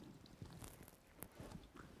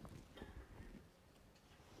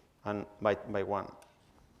 And by one.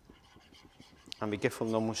 And be careful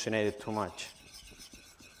not emulsionate it too much.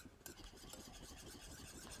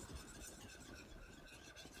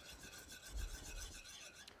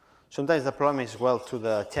 Sometimes the problem is well to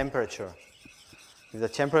the temperature. If the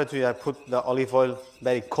temperature, I put the olive oil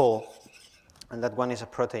very cold, and that one is a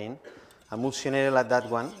protein, emulsionated like that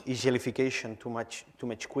one is jellification too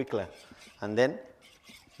much quicker, and then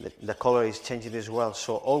the color is changing as well.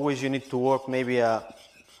 So always you need to work maybe a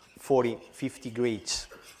 40, 50 grades.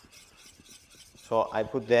 So I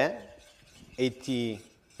put there 80,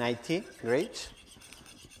 90 grades,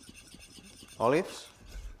 olive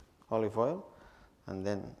oil, and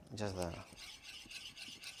then just the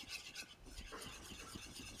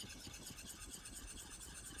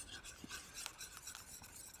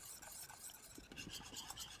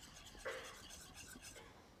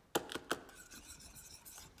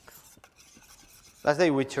last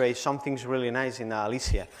day we tried something's really nice in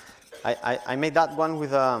Alicia. I made that one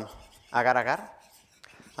with agar-agar,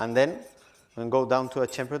 and then when go down to a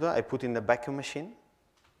temperature, I put in the vacuum machine,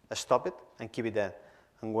 I stop it, and keep it there.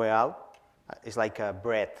 And go out, it's like a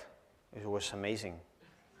bread. It was amazing.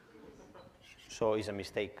 So it's a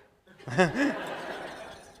mistake.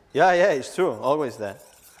 Yeah, yeah, it's true. Always there.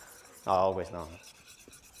 Oh, always no.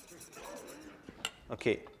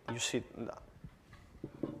 Okay, you see.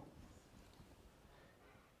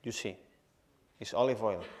 You see, it's olive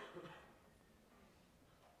oil.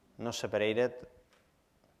 Not separated.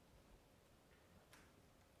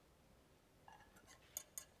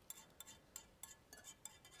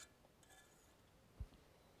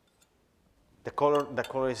 The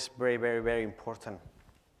color is very, very, very important.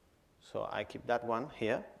 So I keep that one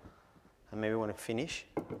here, and maybe when I finish,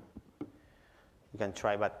 you can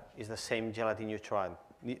try, but it's the same gelatin you tried.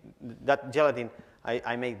 That gelatin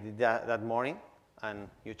I made that morning, and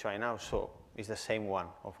you try now, so it's the same one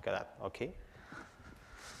of that, okay?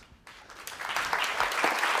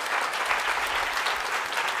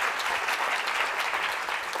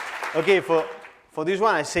 Okay, for this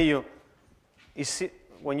one, I say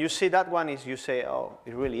when you see that one, you say, oh,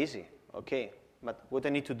 it's really easy, okay? But what I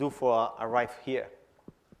need to do for arrive here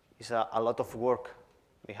is a lot of work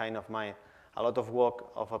behind of mine, a lot of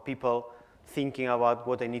work of people thinking about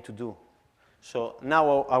what I need to do. So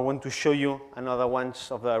now I want to show you another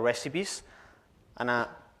ones of the recipes, and I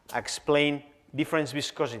explain different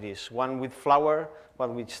viscosities, one with flour,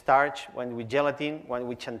 one with starch, one with gelatin, one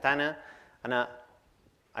with chantana, and I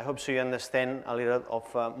hope so you understand a little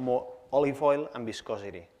of more olive oil and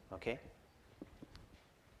viscosity, okay?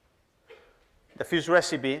 The first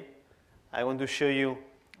recipe, I want to show you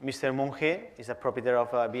Mr. Monge is the proprietor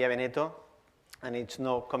of Via Veneto, and it's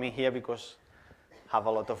not coming here because have a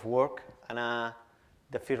lot of work. And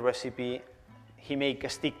the first recipe, he make a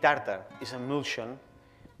stick tartar. It's an emulsion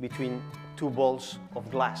between two balls of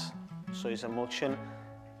glass. So it's an emulsion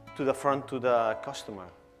to the front to the customer.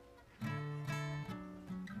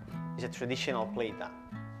 It's a traditional plate.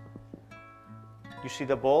 You see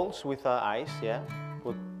the balls with ice, yeah?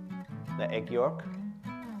 Put the egg yolk,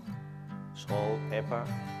 salt, pepper,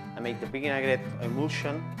 and make the vinaigrette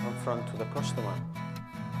emulsion in front to the customer.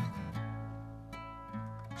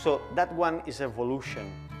 So that one is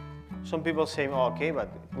evolution. Some people say, oh, okay, but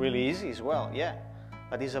really easy as well. Yeah,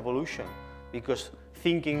 but it's evolution because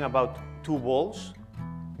thinking about two balls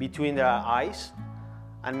between their eyes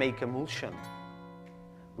and make emulsion.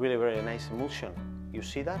 Really, very nice emulsion. You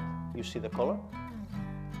see that? You see the color?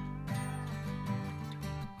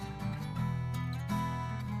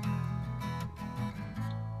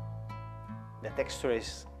 The texture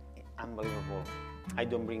is unbelievable. I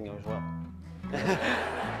don't bring it as well.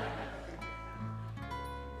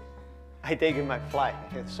 I take in my fly,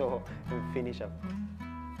 so we finish up.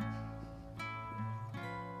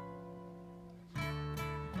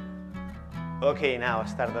 Okay, now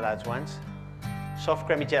start the last ones. Soft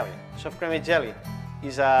creamy jelly. Soft creamy jelly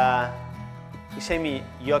is a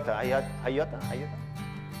semi-iota.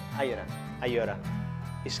 Iota.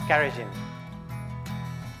 It's carrageen.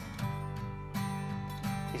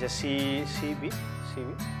 It's a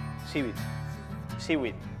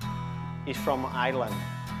seaweed. It's from Ireland.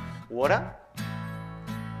 Water.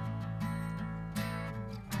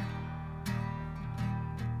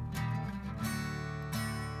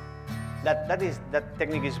 That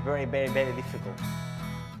technique is very, very, very difficult.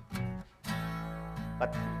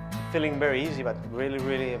 But feeling very easy, but really,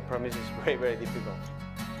 really, I promise it's very, very difficult.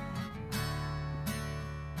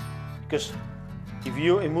 Because if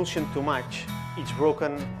you emulsion too much, it's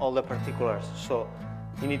broken all the particulars. So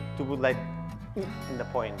you need to put like in the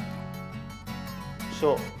point.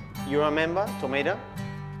 So you remember tomato,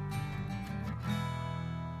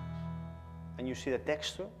 and you see the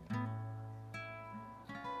texture.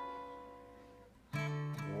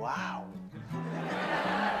 Wow.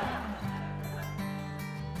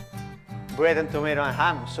 Bread and tomato and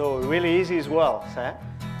ham, so really easy as well. So,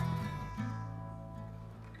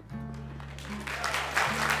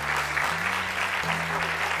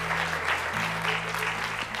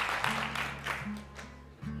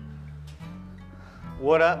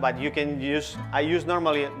 water, but you can use, I use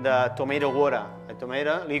normally the tomato water. The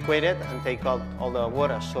tomato, liquid it and take out all the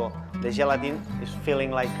water. So the gelatin is feeling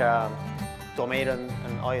like tomato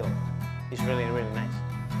and oil. It's really, really nice.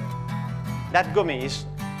 That gummy is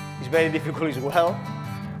very difficult as well.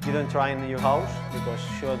 You don't try in your house because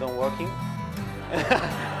sure don't working.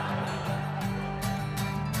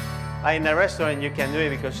 In a restaurant you can do it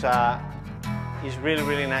because it's really,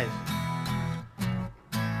 really nice.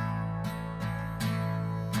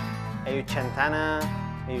 I use chantana,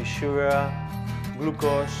 I use sugar,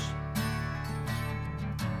 glucose.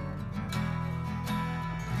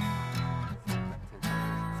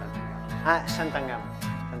 Santangam.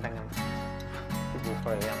 Good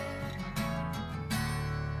for them.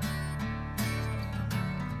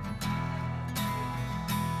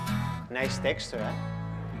 nice texture. Eh?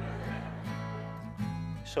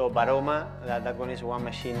 So Baroma, that one is one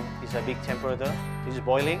machine, is a big temperature, it's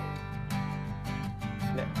boiling.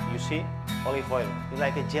 You see, olive oil. It's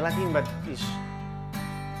like a gelatin, but it's,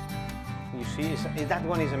 you see, that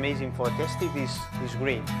one is amazing for testing. It's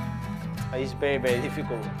green. It's very, very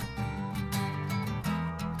difficult.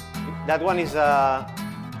 That one is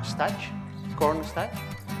starch, corn starch.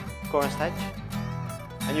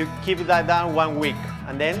 And you keep that down 1 week,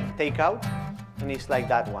 and then take out, and it's like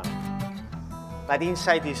that one. But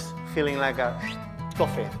inside is feeling like a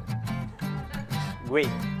coffee. Great.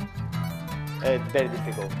 Very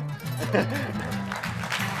difficult.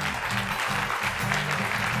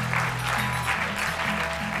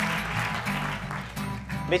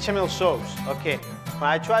 Bechamel sauce. Okay. When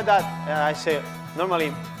I tried that, I say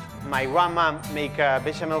normally my grandma make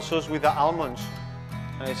bechamel sauce with the almonds.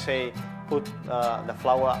 And I say put the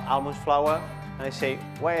flour, almond flour, and I say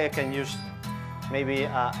why I can use maybe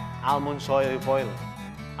almonds olive oil,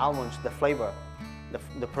 almonds, the flavor,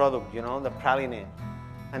 the product, you know, the praline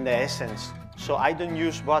and the essence. So I don't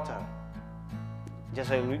use butter.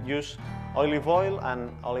 Just I use olive oil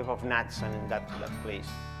and olive of nuts, and in that place.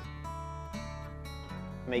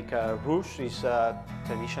 Make a rouge is a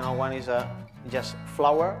traditional one, is just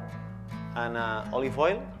flour and olive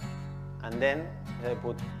oil, and then I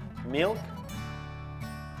put milk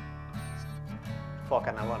for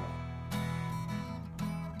cannelloni,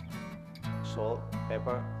 salt,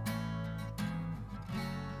 pepper.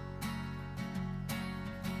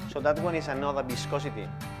 So that one is another viscosity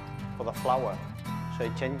for the flour. So I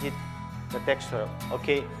change it, the texture.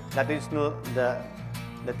 Okay, that is not the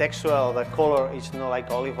texture or the color is not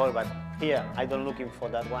like olive oil, but here I don't looking for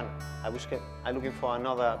that one. I'm looking for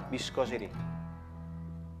another viscosity.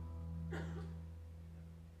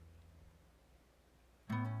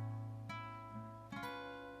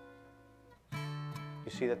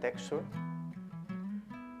 You see the texture?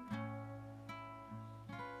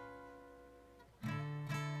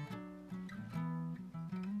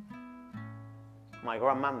 My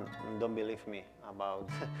grandma don't believe me about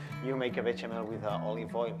you make a bechamel with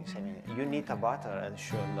olive oil. He said, you need a butter. And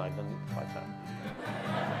sure, no, I don't need butter.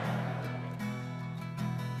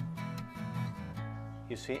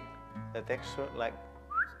 You see the texture, like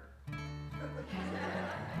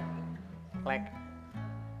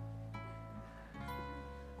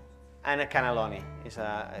and a cannelloni is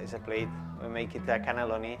a plate. We make it a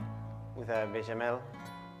cannelloni with a bechamel.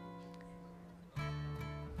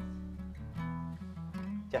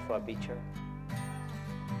 Just for a picture.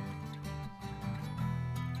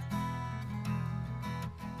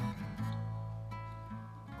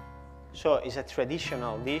 So it's a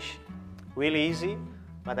traditional dish, really easy,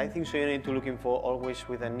 but I think so you need to looking for always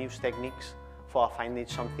with the new techniques for finding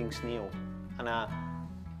something new. And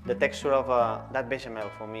the texture of that bechamel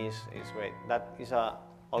for me is great. That is a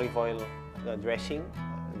olive oil dressing,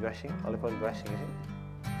 olive oil dressing, is it?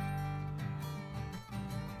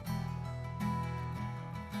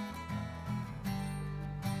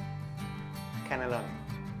 Cannelloni.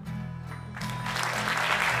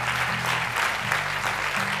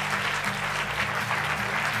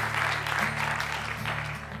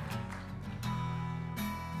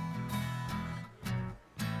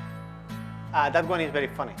 That one is very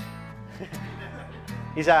funny.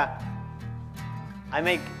 I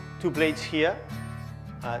make 2 plates here.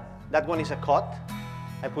 That one is a cod.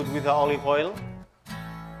 I put with the olive oil,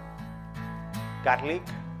 garlic,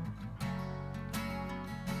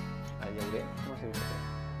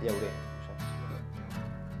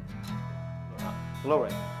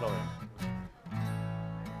 Lauren.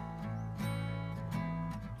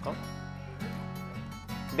 Come.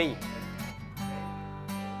 Bay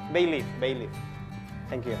leaf.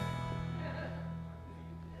 Thank you.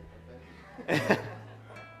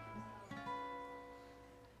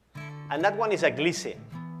 And that one is a glycerin.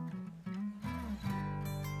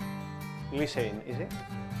 Glycerin, is it?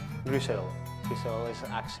 Glycerol. Glycerol is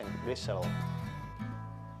an accent. Glycerol.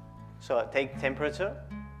 So take temperature,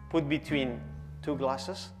 put between 2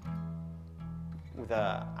 glasses with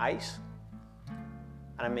ice,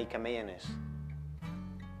 and I make a mayonnaise.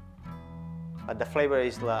 But the flavor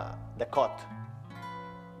is the cod,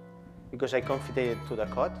 because I confitate it to the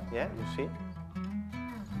cod. Yeah, you see.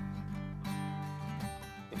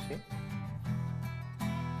 You see.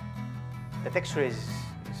 The texture is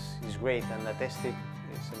great, and the taste is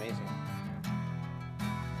amazing.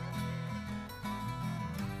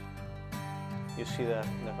 You see the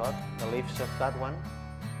cod, the leaves of that one.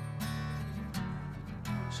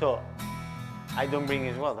 So I don't bring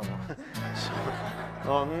as well.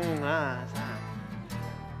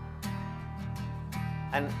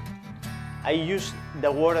 And I use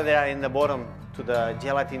the water there in the bottom to the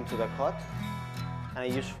gelatin to the cod, and I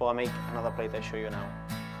use for make another plate I show you now.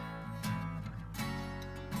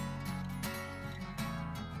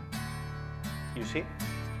 You see?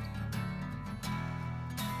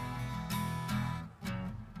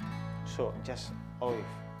 So just olive.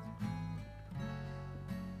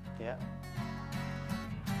 Yeah.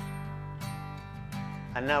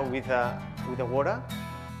 And now with the water,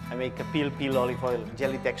 I make a peel olive oil,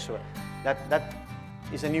 jelly texture. That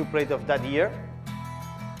is a new plate of that year.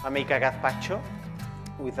 I make a gazpacho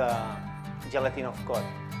with a gelatin of cod.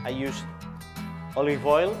 I use olive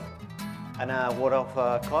oil and a water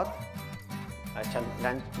of cod,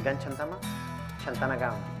 Chantana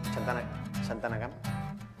gum.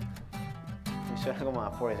 Me suena como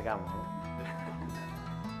a Forrest Gump. ¿No?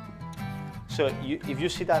 So if you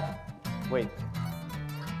see that, wait.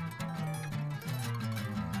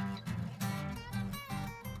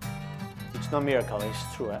 It's no miracle,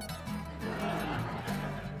 it's true.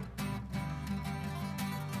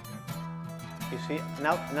 You see,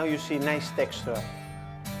 now you see nice texture.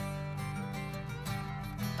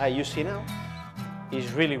 You see now?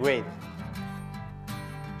 It's really great.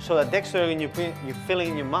 So the texture when you feel it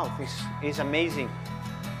in your mouth is amazing.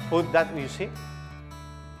 Put that, you see?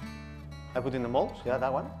 I put in the mold, yeah,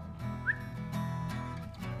 that one.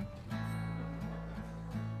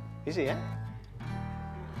 Easy, yeah?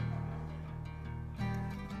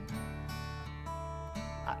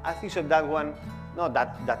 I think so that one, not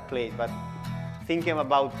that plate, but thinking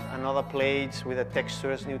about another plates with the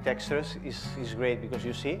textures, new textures, is great because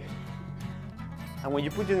you see. And when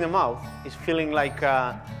you put it in the mouth, it's feeling like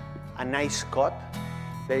a nice cod,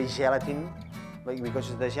 very gelatin, because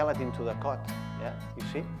it's the gelatin to the cod, yeah, you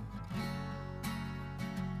see?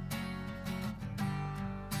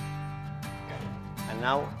 And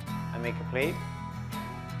now I make a plate,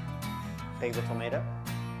 take the tomato,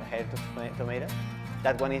 the head of tomato.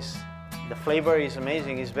 That one is, the flavor is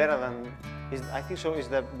amazing, it's better than, I think so, it's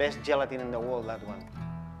the best gelatin in the world, that one.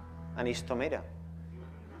 And it's tomato.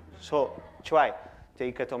 So try,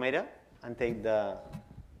 take a tomato and take the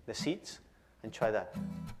seeds and try that.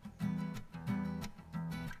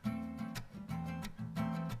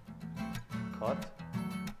 Cod.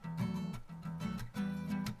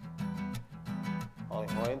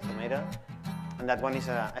 Olive oil, tomato. And that one is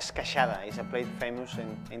a escachada, it's a plate famous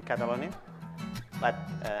in Catalonia, but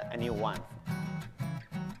a new one.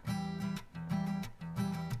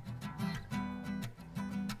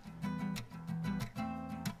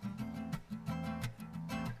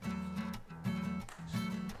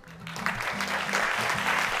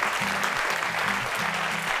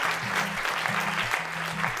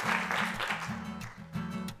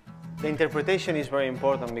 The interpretation is very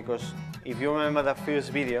important because if you remember the first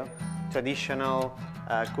video, traditional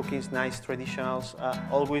cooking, nice traditionals,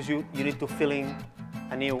 always you need to fill in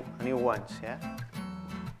a new ones, yeah?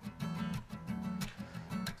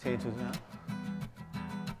 So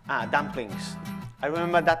dumplings. I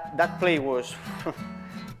remember that plate was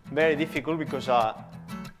very difficult because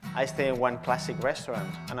I stay in one classic restaurant,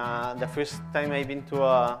 and the first time I've been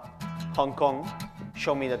to Hong Kong,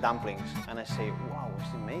 show me the dumplings, and I say, wow,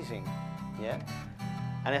 it's amazing, yeah?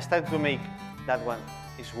 And I started to make that one.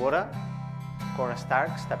 It's water,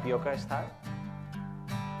 cornstarch, tapioca starch.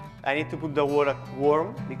 I need to put the water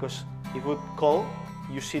warm because if it's cold,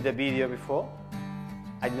 you see the video before.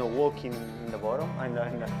 I don't know, walking in the bottom,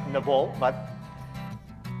 in the bowl, but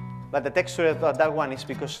the texture of that one is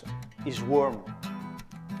because it's warm.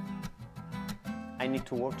 I need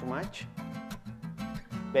to work too much,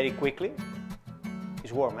 very quickly.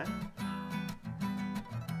 It's warm, eh?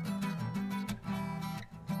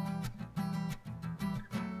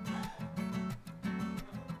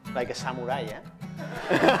 Like a samurai, eh?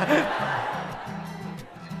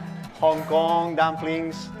 Hong Kong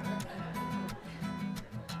dumplings.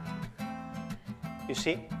 You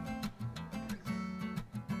see?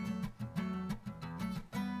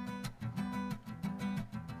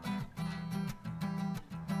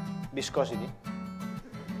 Viscosity.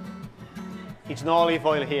 It's no olive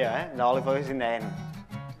oil here, eh? The olive oil is in the end.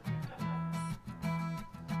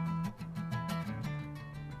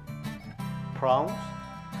 Prawns.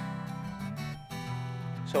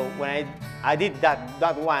 So when I did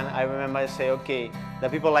that one, I remember I say, okay, the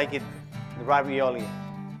people like it, ravioli.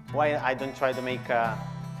 Why I don't try to make a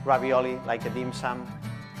ravioli like a dim sum?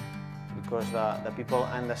 Because the people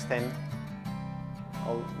understand.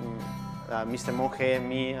 All, Mr. Monge,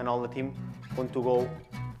 me, and all the team want to go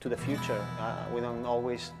to the future. We don't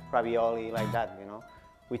always ravioli like that, you know.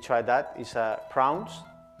 We try that. It's prawns,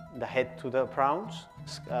 the head to the prawns,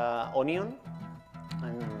 onion,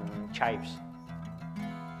 and chives.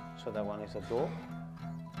 So that one is a door.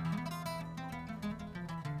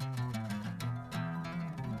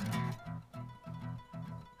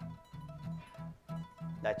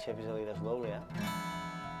 That chef is a little slowly, yeah?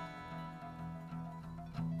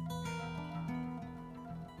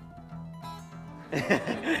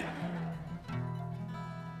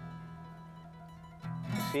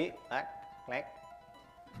 You see, like,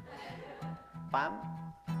 bam.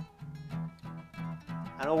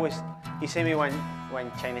 And always, he say me when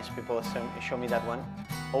Chinese people show me that one,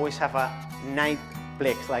 always have a 9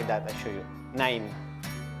 plates like that, I show you, 9.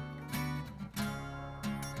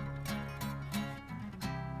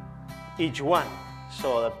 Each one.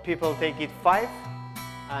 So the people take it 5,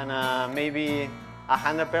 and maybe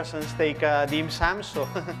 100 persons take a dim sum, so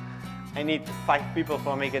I need 5 people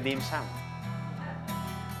for make a dim sum.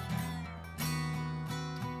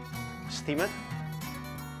 Steam it.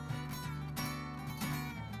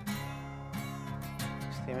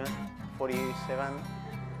 Steam it. 47,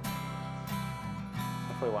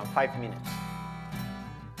 41, 5 minutes.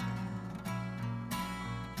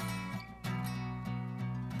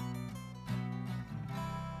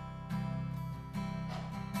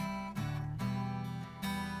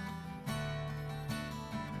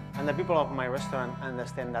 And the people of my restaurant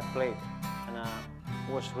understand that plate. And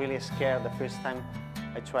was really scared the first time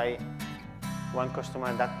I tried one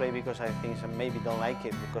customer that plate because I think maybe don't like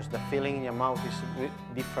it because the feeling in your mouth is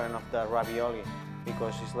different of the ravioli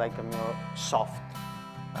because it's like a more soft,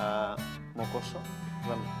 mocoso,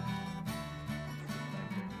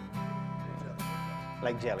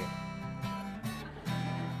 like jelly.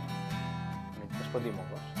 Es pot dir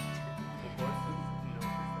mocos?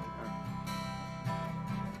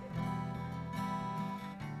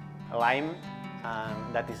 Lime,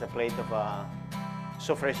 and that is a plate of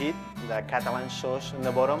sofregit, the Catalan sauce in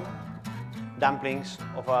the bottom, dumplings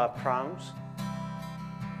of prawns,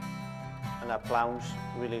 and the prawns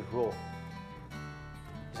really raw.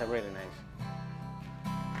 It's really nice.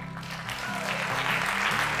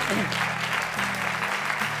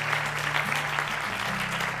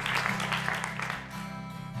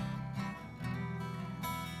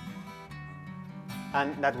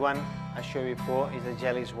 And that one I showed you before is the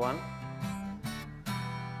jellies one.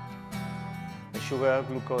 The sugar,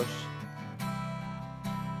 glucose.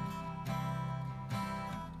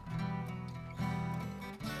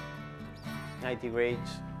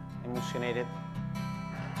 Grades, emulsionated.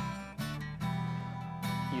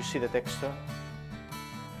 You see the texture.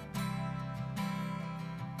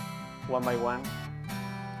 One by one.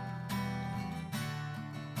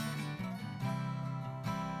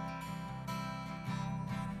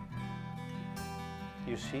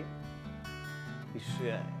 You see,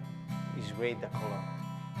 it's great, the color.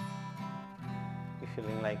 You're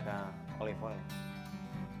feeling like olive oil.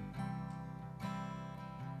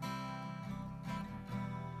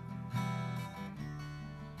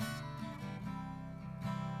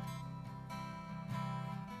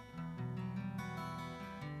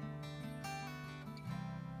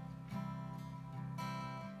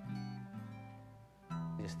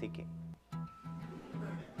 It's sticky.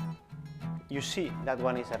 You see, that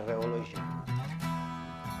one is a revolution.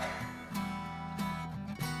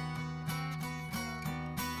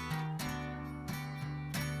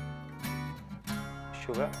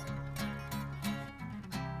 Sugar.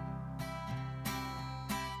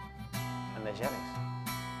 And the jellies.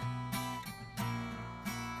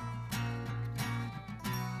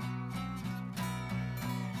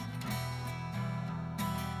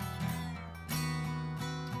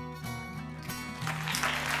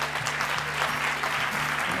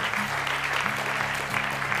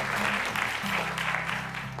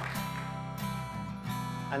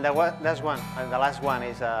 And that's one. And the last one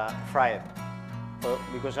is fried.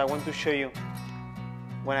 Because I want to show you,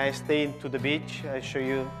 when I stay to the beach, I show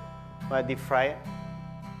you deep fry.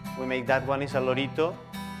 We make that one is a lorito.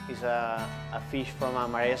 It's a fish from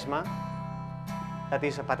Maresma. That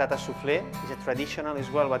is a patata soufflé. It's a traditional as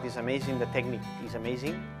well, but it's amazing. The technique is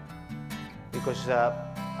amazing. Because it's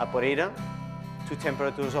a porera, 2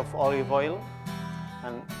 temperatures of olive oil,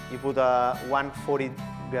 and you put 140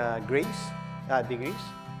 degrees,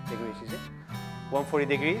 is it? 140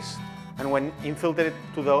 degrees, and when infiltrated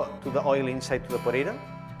to the oil inside to the porera,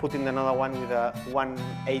 put in another one with a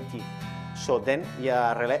 180. So then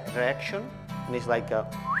reaction, and it's like a.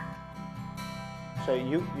 So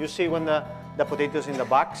you see when the potatoes in the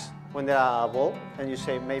box, when they are a bowl, and you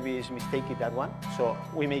say maybe it's mistaken that one. So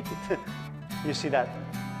we make it. You see that?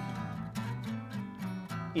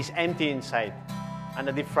 It's empty inside, and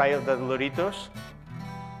the deep fry of the Doritos.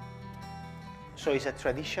 So it's a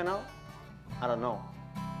traditional, I don't know,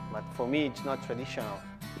 But for me, it's not traditional.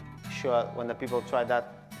 Sure, when the people try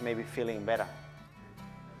that, maybe feeling better.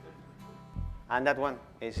 And that one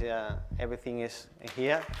is, everything is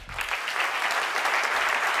here.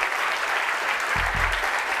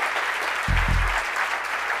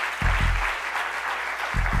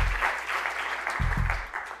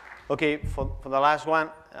 Okay, for the last one,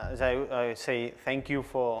 as I say, thank you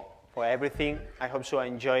for everything. I hope so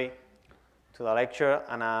enjoy to the lecture,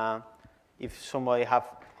 and if somebody have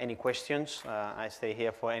any questions, I stay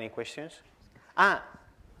here for any questions. I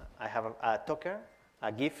have a talker,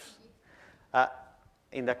 a gift.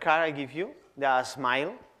 In the car I give you, there are a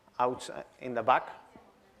smile outside in the back,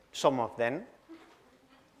 some of them.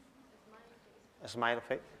 A smile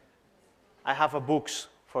face. I have a books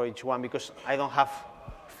for each one because I don't have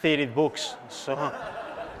 30 books, so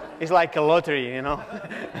it's like a lottery, you know.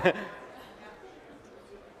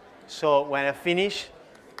 So when I finish,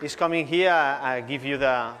 it's coming here. I give you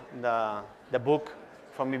the book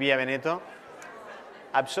from Via Veneto.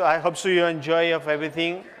 I hope so you enjoy of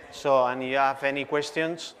everything. So, and you have any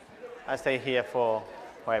questions, I stay here for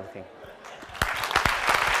everything.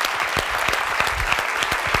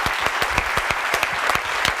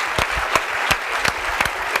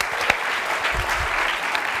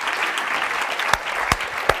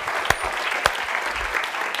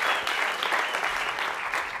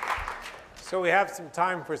 So we have some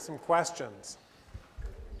time for some questions.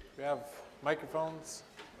 We have microphones.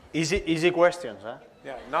 Easy questions, huh?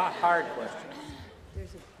 Yeah, not hard questions.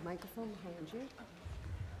 There's a microphone behind you.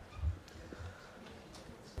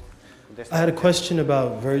 I had a question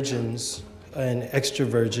about virgins and extra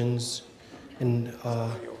virgins, and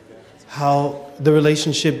how the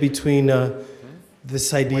relationship between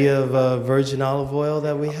this idea of virgin olive oil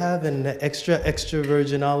that we have and the extra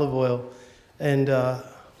virgin olive oil, and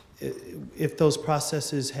if those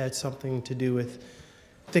processes had something to do with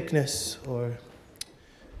thickness or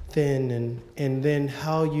thin, and then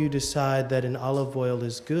how you decide that an olive oil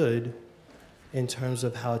is good in terms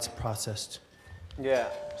of how it's processed. Yeah.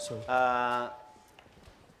 So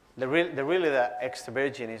the extra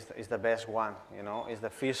virgin is the best one. You know, is the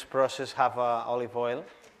first process have olive oil,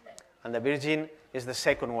 and the virgin is the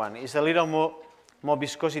second one. It's a little more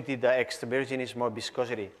viscosity. The extra virgin is more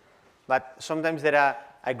viscosity, but sometimes there are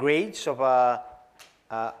grades of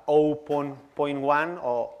 0.1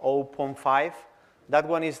 or 0.5. That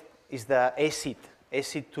one is the acid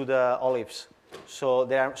to the olives. So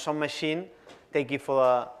there are some machine take it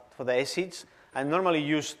for the acids, and normally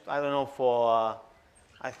used, I don't know, for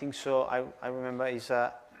I think so. I remember is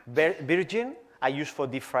virgin. I use for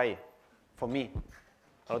deep fry. For me,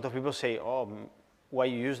 a lot of people say, "Oh, why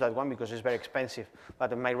you use that one? Because it's very expensive."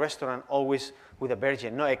 But in my restaurant, always with a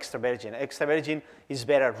virgin, no extra virgin. Extra virgin is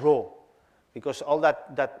better raw, because all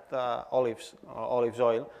that olive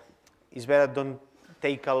oil is better. Don't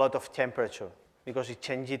take a lot of temperature, because it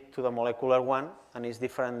changes it to the molecular one, and it's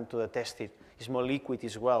different to the tested. It's more liquid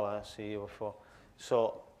as well, as you before.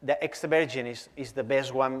 So the extra virgin is the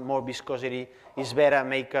best one, more viscosity. It's better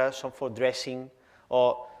make some for dressing,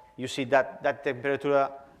 or you see that temperature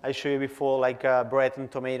I showed you before, like bread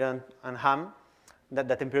and tomato and ham. That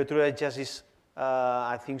the temperature just is,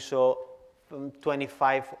 I think so,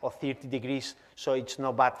 25 or 30 degrees. So it's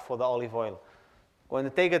not bad for the olive oil. When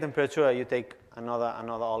you take a temperature, you take another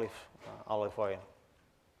olive oil.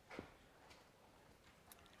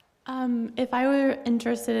 If I were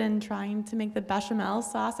interested in trying to make the bechamel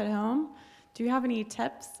sauce at home, do you have any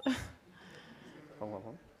tips?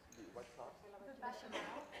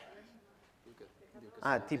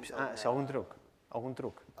 Tips. Algún truc.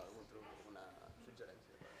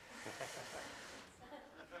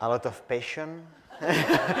 A lot of passion.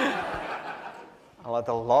 A lot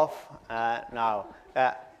of love. Now,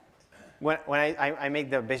 when I make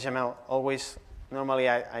the bechamel, always, normally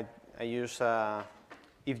I use,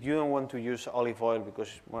 if you don't want to use olive oil because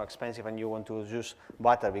it's more expensive and you want to use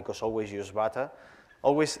butter, because always use butter,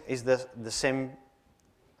 always is the same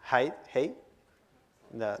height,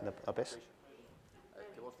 the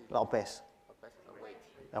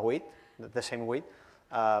weight, the same weight,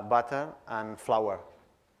 butter and flour.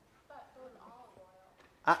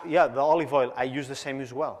 Yeah, the olive oil, I use the same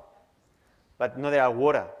as well. But no, there are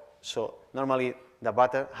water. So normally the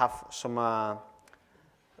butter have some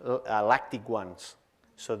lactic ones.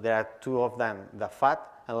 So there are two of them, the fat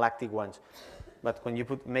and lactic ones. But when you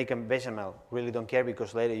make a bechamel, really don't care,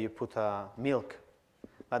 because later you put milk.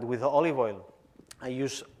 But with the olive oil, I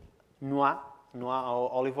use noix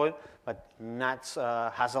or olive oil, but nuts,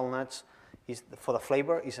 hazelnuts, for the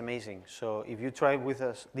flavor is amazing. So if you try with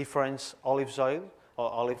a different olive oil, or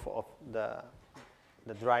olive of the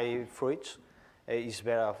dry fruits, it's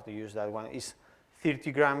better to use that one. It's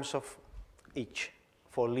 30 grams of each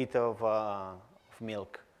for a liter of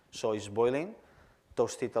milk. So it's boiling,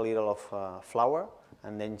 toast it a little of flour,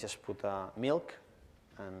 and then just put milk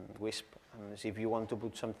and whisk. And if you want to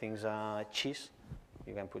put some things, cheese,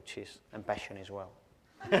 you can put cheese, and passion as well.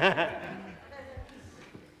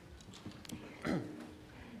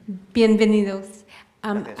 Bienvenidos.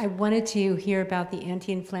 I wanted to hear about the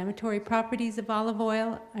anti-inflammatory properties of olive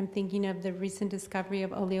oil. I'm thinking of the recent discovery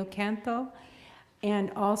of oleocanthal.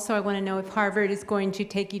 And also I want to know if Harvard is going to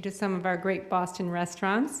take you to some of our great Boston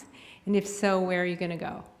restaurants. And if so, where are you going to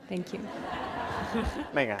go? Thank you.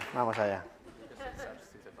 Venga, vamos allá.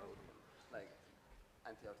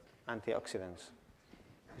 Antioxidants.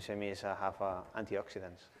 You say me is have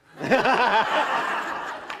antioxidants.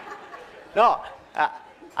 No,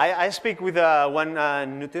 I speak with one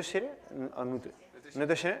nutritionist,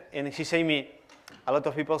 and he say me, a lot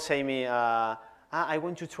of people say me, I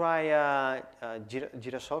want to try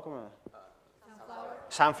girasol,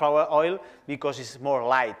 sunflower oil, because it's more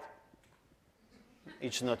light.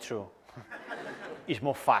 It's not true. It's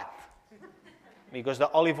more fat. Because the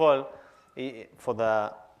olive oil, for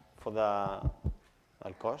the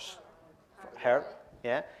course, herb,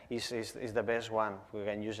 yeah, is the best one. We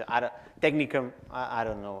can use it. Technicum, I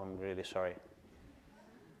don't know. I'm really sorry.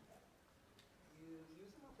 You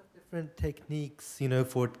use a lot of different techniques, you know,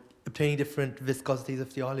 for obtaining different viscosities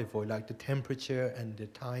of the olive oil, like the temperature and the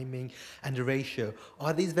timing and the ratio.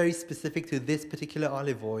 Are these very specific to this particular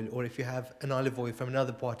olive oil, or if you have an olive oil from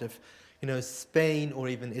another part of, you know, Spain or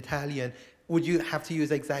even Italian, would you have to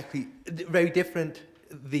use exactly very different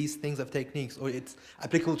these things of techniques, or it's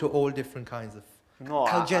applicable to all different kinds of? No,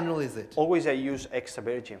 how general is it? Always I use extra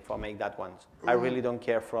virgin for make that one. I really don't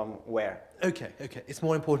care from where. Okay, okay. It's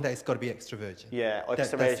more important that it's got to be extra virgin. Yeah,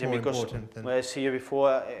 extra virgin, because what I see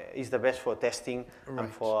before is the best for testing and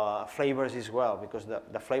for flavors as well, because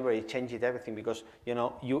the flavor, it changes everything, because, you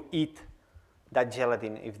know, you eat that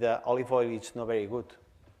gelatin. If the olive oil is not very good,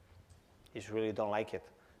 you really don't like it.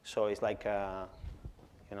 So it's like,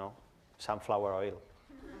 you know, sunflower oil.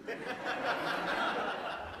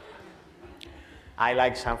 I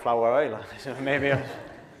like sunflower oil, so maybe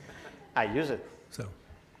I use it. So,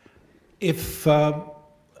 if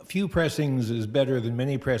few pressings is better than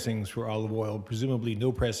many pressings for olive oil, presumably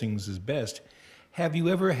no pressings is best. Have you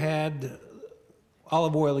ever had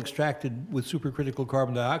olive oil extracted with supercritical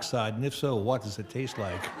carbon dioxide, and if so, what does it taste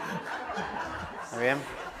like? Muy bien.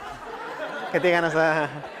 ¿Qué te ganas de...?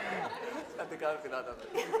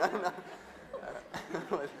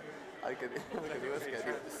 El que diu és que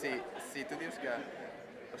si tu dius que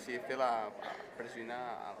o sigui, fer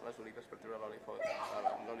pressionar les olives per treure l'oli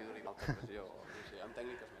d'oliva alta pressió, no sé, amb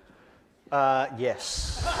tècniques menys. Yes.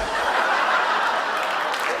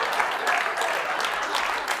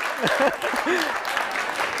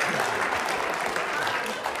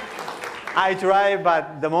 I try,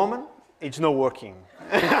 but the moment it's not working.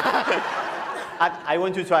 I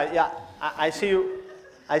want to try. Yeah, I see you.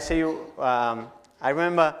 I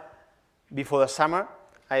remember before the summer,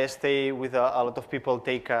 I stay with a lot of people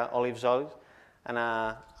take olive oil, and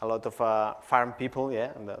a lot of farm people,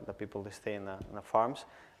 yeah, and the people that stay in the farms,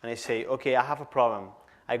 and I say, okay, I have a problem.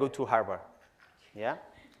 I go to Harvard, yeah.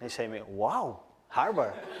 They say me, wow,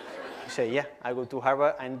 Harvard. I say, yeah, I go to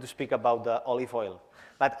Harvard. I need to speak about the olive oil,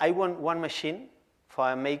 but I want one machine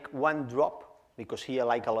for make one drop, because here I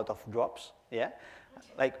like a lot of drops, yeah,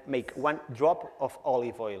 like make one drop of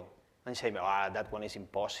olive oil. And say, that one is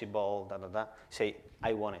impossible, da, da, da. Say,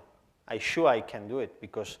 I want it. I sure I can do it,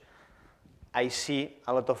 because I see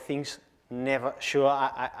a lot of things never,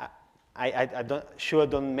 I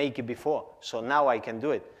don't make it before. So now I can do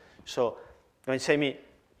it. So when you say me,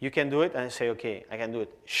 you can do it, and I say, okay, I can do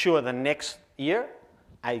it. Sure, the next year,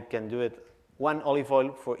 I can do it, one olive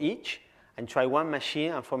oil for each, and try one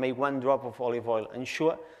machine and for make one drop of olive oil. And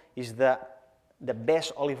sure, is the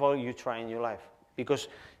best olive oil you try in your life. Because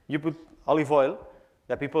you put olive oil,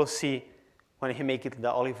 the people see when he make it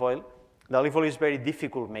the olive oil is very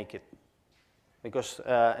difficult to make it. Because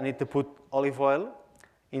I need to put olive oil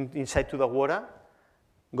inside to the water,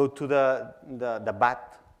 go to the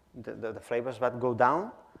vat, the flavors vat go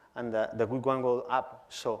down, and the good one go up.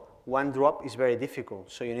 So one drop is very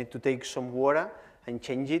difficult. So you need to take some water and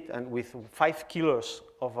change it, and with 5 kilos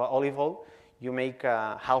of olive oil, you make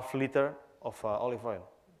a half liter of olive oil.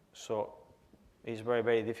 So it's very,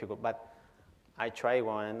 very difficult, but I try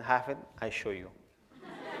one and have it, I show you.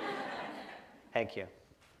 Thank you.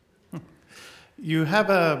 You have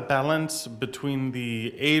a balance between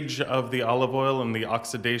the age of the olive oil and the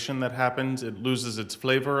oxidation that happens. It loses its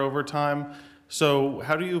flavor over time. So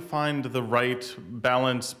how do you find the right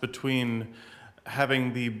balance between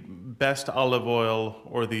having the best olive oil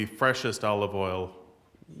or the freshest olive oil?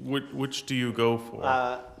 Which do you go for?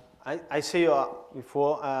 I say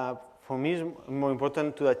before, for me it's more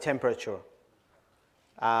important to the temperature.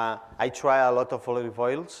 I try a lot of olive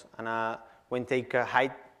oils, and when take a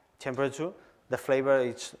high temperature, the flavor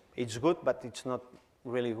it's good, but it's not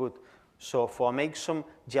really good. So for make some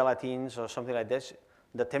gelatines or something like this,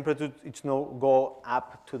 the temperature it's not go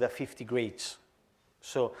up to the 50 grades.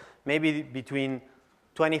 So maybe between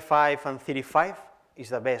 25 and 35 is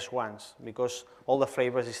the best ones, because all the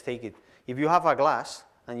flavors is taken. If you have a glass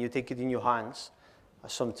and you take it in your hands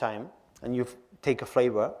sometime and you take a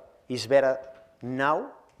flavor, it's better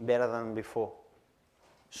now better than before.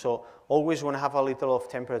 So always when I have a little of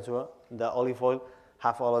temperature, the olive oil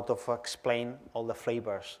have a lot of explain all the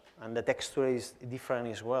flavors, and the texture is different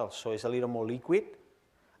as well. So it's a little more liquid,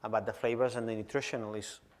 but the flavors and the nutritional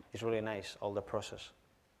is really nice, all the process.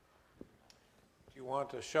 Do you want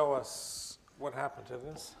to show us what happened to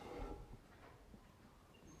this?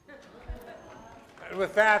 And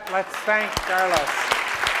with that, let's thank Carlos.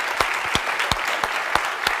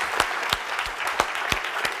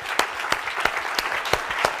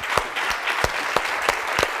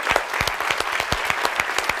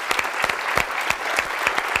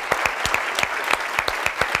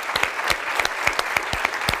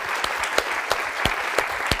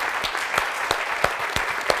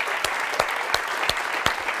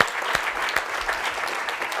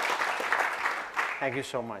 Thank you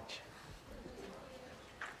so much.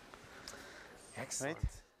 Excellent.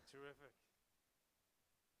 Right?